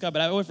by the grace of God,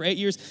 but I went for 8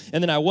 years,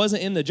 and then I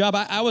wasn't in the job.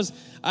 I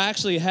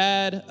actually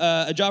had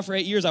a job for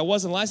 8 years. I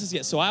wasn't licensed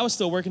yet, so I was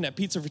still working at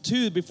Pizza for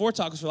Two before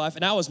Tacos for Life,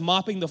 and I was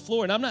mopping the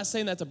floor. And I'm not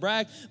saying that to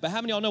brag, but how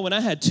many of y'all know when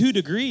I had 2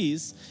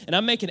 degrees, and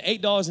I'm making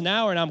 $8 an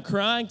hour, and I'm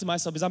crying to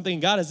myself because I'm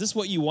thinking, God, is this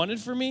what you wanted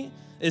for me?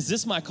 Is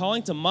this my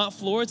calling to mop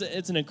floors?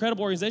 It's an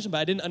incredible organization, but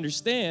I didn't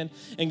understand.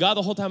 And God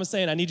the whole time was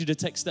saying, I need you to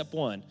take step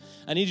 1.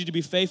 I need you to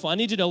be faithful. I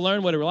need you to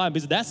learn what to rely on.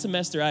 Because that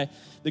semester,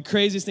 the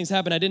craziest things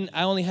happened.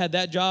 I only had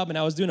that job, and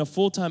I was doing a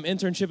full-time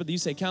internship at the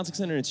UCA Counseling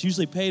Center, and it's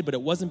usually paid, but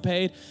it wasn't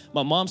paid.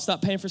 My mom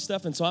stopped paying for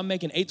stuff, and so I'm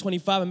making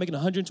 $825. I'm making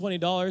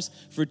 $120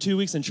 for 2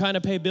 weeks and trying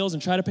to pay bills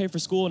and try to pay for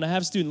school, and I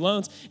have student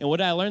loans. And what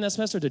did I learn that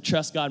semester? To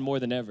trust God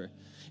more than ever.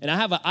 And I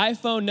have an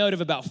iPhone note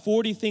of about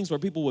 40 things where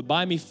people would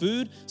buy me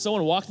food.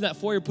 Someone walked in that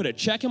foyer, put a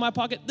check in my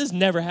pocket. This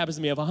never happens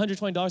to me. If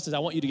 $120 says, I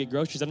want you to get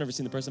groceries, I've never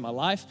seen the person in my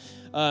life.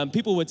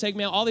 People would take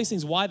me out, all these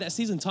things. Why? That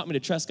season taught me to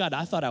trust God.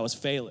 I thought I was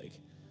failing.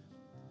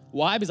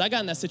 Why? Because I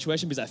got in that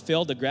situation because I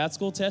failed the grad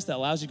school test that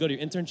allows you to go to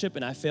your internship,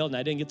 and I failed and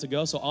I didn't get to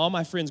go. So all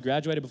my friends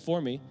graduated before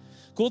me.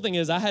 Cool thing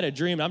is I had a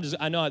dream.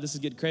 I know this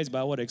is getting crazy, but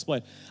I want to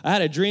explain. I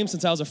had a dream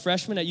since I was a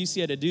freshman at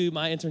UCA to do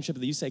my internship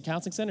at the UCA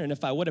Counseling Center. And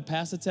if I would have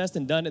passed the test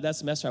and done it that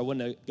semester, I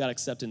wouldn't have got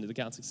accepted into the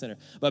Counseling Center.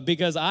 But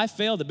because I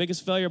failed, the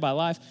biggest failure of my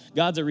life,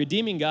 God's a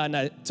redeeming God, and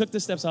I took the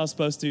steps I was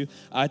supposed to.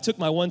 I took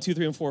my 1, 2,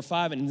 3, and 4,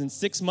 5, and in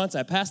 6 months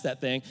I passed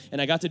that thing,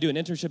 and I got to do an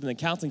internship in the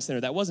Counseling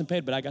Center. That wasn't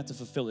paid, but I got to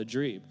fulfill a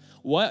dream.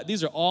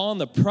 These are all in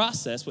the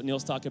process, what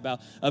Neil's talking about,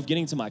 of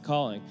getting to my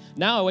calling.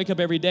 Now I wake up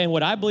every day, and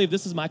what I believe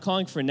this is my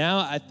calling for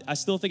now, I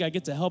still think I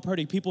get to help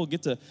hurting people,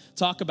 get to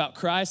talk about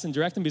Christ and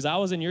direct them, because I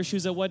was in your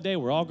shoes at one day.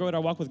 We're all growing our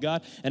walk with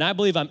God, and I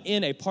believe I'm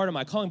in a part of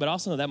my calling, but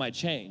also know that might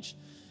change.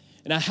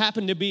 And I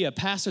happen to be a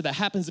pastor that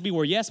happens to be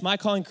where, yes, my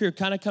calling career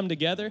kind of come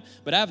together,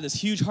 but I have this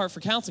huge heart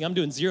for counseling. I'm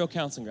doing 0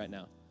 counseling right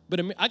now.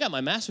 But I got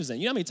my master's in.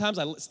 You know how many times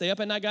I stay up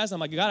at night, guys? I'm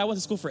like, God, I went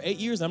to school for 8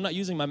 years, and I'm not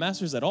using my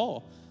master's at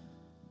all.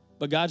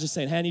 But God's just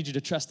saying, hey, I need you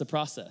to trust the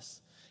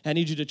process. I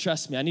need you to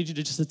trust me. I need you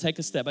to just to take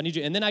a step. I need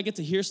you. And then I get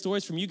to hear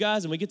stories from you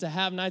guys, and we get to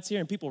have nights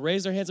here, and people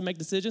raise their hands and make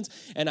decisions,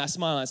 and I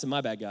smile and I say,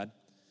 my bad, God,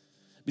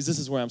 because this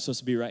is where I'm supposed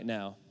to be right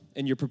now,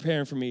 and you're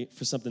preparing for me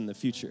for something in the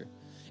future.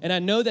 And I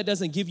know that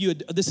doesn't give you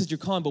this is your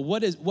calling, but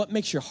what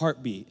makes your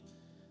heart beat?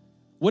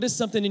 What is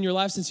something in your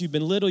life since you've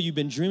been little, you've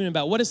been dreaming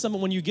about? What is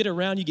something when you get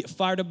around, you get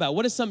fired up about?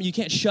 What is something you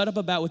can't shut up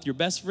about with your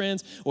best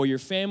friends or your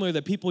family or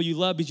the people you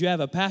love because you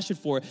have a passion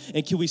for it?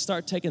 And can we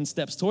start taking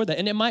steps toward that?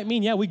 And it might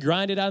mean, we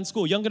grind it out in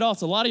school. Young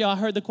adults, a lot of y'all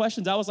heard the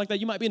questions. I was like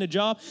that. You might be in a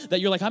job that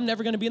you're like, I'm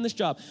never going to be in this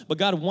job. But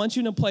God wants you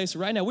in a place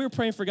right now. We were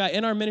praying for a guy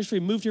in our ministry,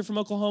 moved here from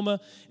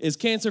Oklahoma, is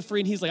cancer-free,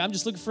 and he's like, I'm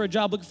just looking for a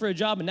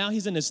job. And now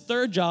he's in his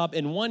 3rd job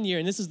in 1 year,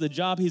 and this is the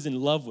job he's in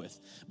love with.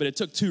 But it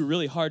took 2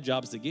 really hard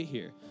jobs to get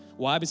here.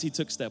 Why? Because he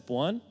took step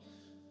 1,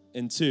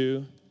 and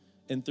 2,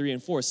 and 3,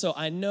 and 4. So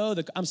I know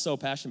that I'm so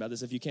passionate about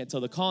this. If you can't tell,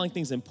 the calling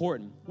thing's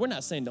important. We're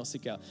not saying don't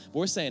seek out, but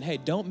we're saying, hey,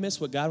 don't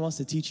miss what God wants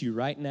to teach you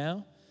right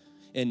now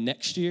and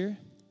next year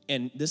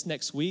and this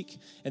next week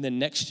and then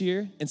next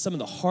year and some of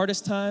the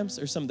hardest times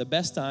or some of the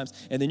best times.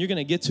 And then you're going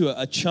to get to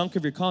a chunk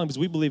of your calling because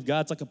we believe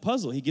God's like a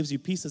puzzle. He gives you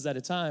pieces at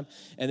a time.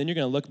 And then you're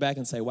going to look back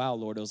and say, wow,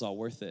 Lord, it was all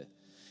worth it.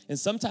 And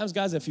sometimes,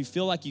 guys, if you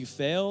feel like you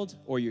failed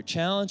or you're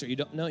challenged or you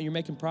don't know you're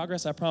making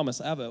progress, I promise,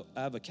 I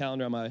have a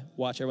calendar on my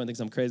watch. Everyone thinks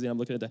I'm crazy, and I'm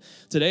looking at that.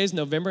 Today is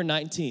November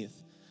 19th.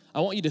 I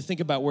want you to think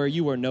about where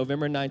you were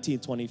November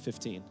 19th,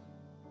 2015,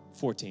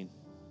 14,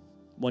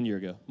 1 year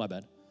ago. My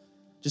bad.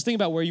 Just think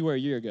about where you were a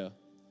year ago.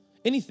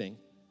 Anything,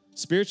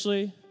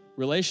 spiritually,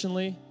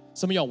 relationally.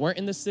 Some of y'all weren't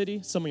in the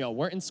city. Some of y'all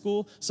weren't in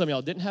school. Some of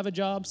y'all didn't have a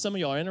job. Some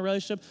of y'all are in a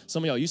relationship.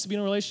 Some of y'all used to be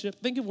in a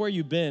relationship. Think of where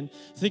you've been.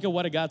 Think of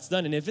what God's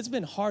done. And if it's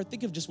been hard,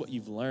 think of just what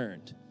you've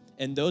learned.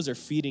 And those are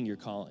feeding your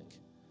calling.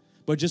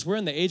 But just we're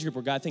in the age group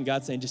where God's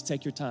saying, just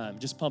take your time.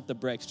 Just pump the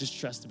brakes. Just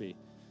trust me.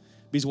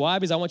 Because why?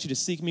 Because I want you to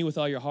seek me with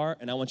all your heart,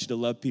 and I want you to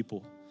love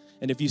people.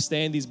 And if you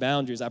stay in these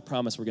boundaries, I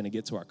promise we're going to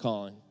get to our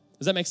calling.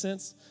 Does that make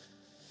sense?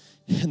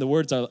 And the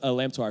words are a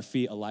lamp to our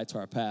feet, a light to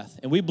our path.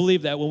 And we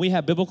believe that when we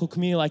have biblical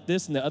community like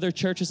this and the other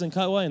churches in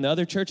Cutaway and the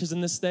other churches in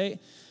this state,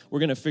 we're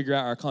going to figure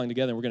out our calling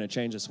together and we're going to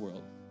change this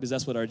world. Because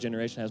that's what our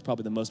generation has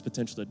probably the most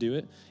potential to do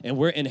it. And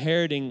we're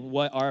inheriting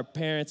what our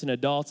parents and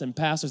adults and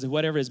pastors and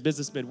whatever is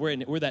business bid,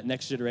 we're that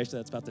next generation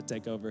that's about to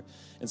take over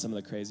in some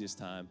of the craziest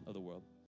time of the world.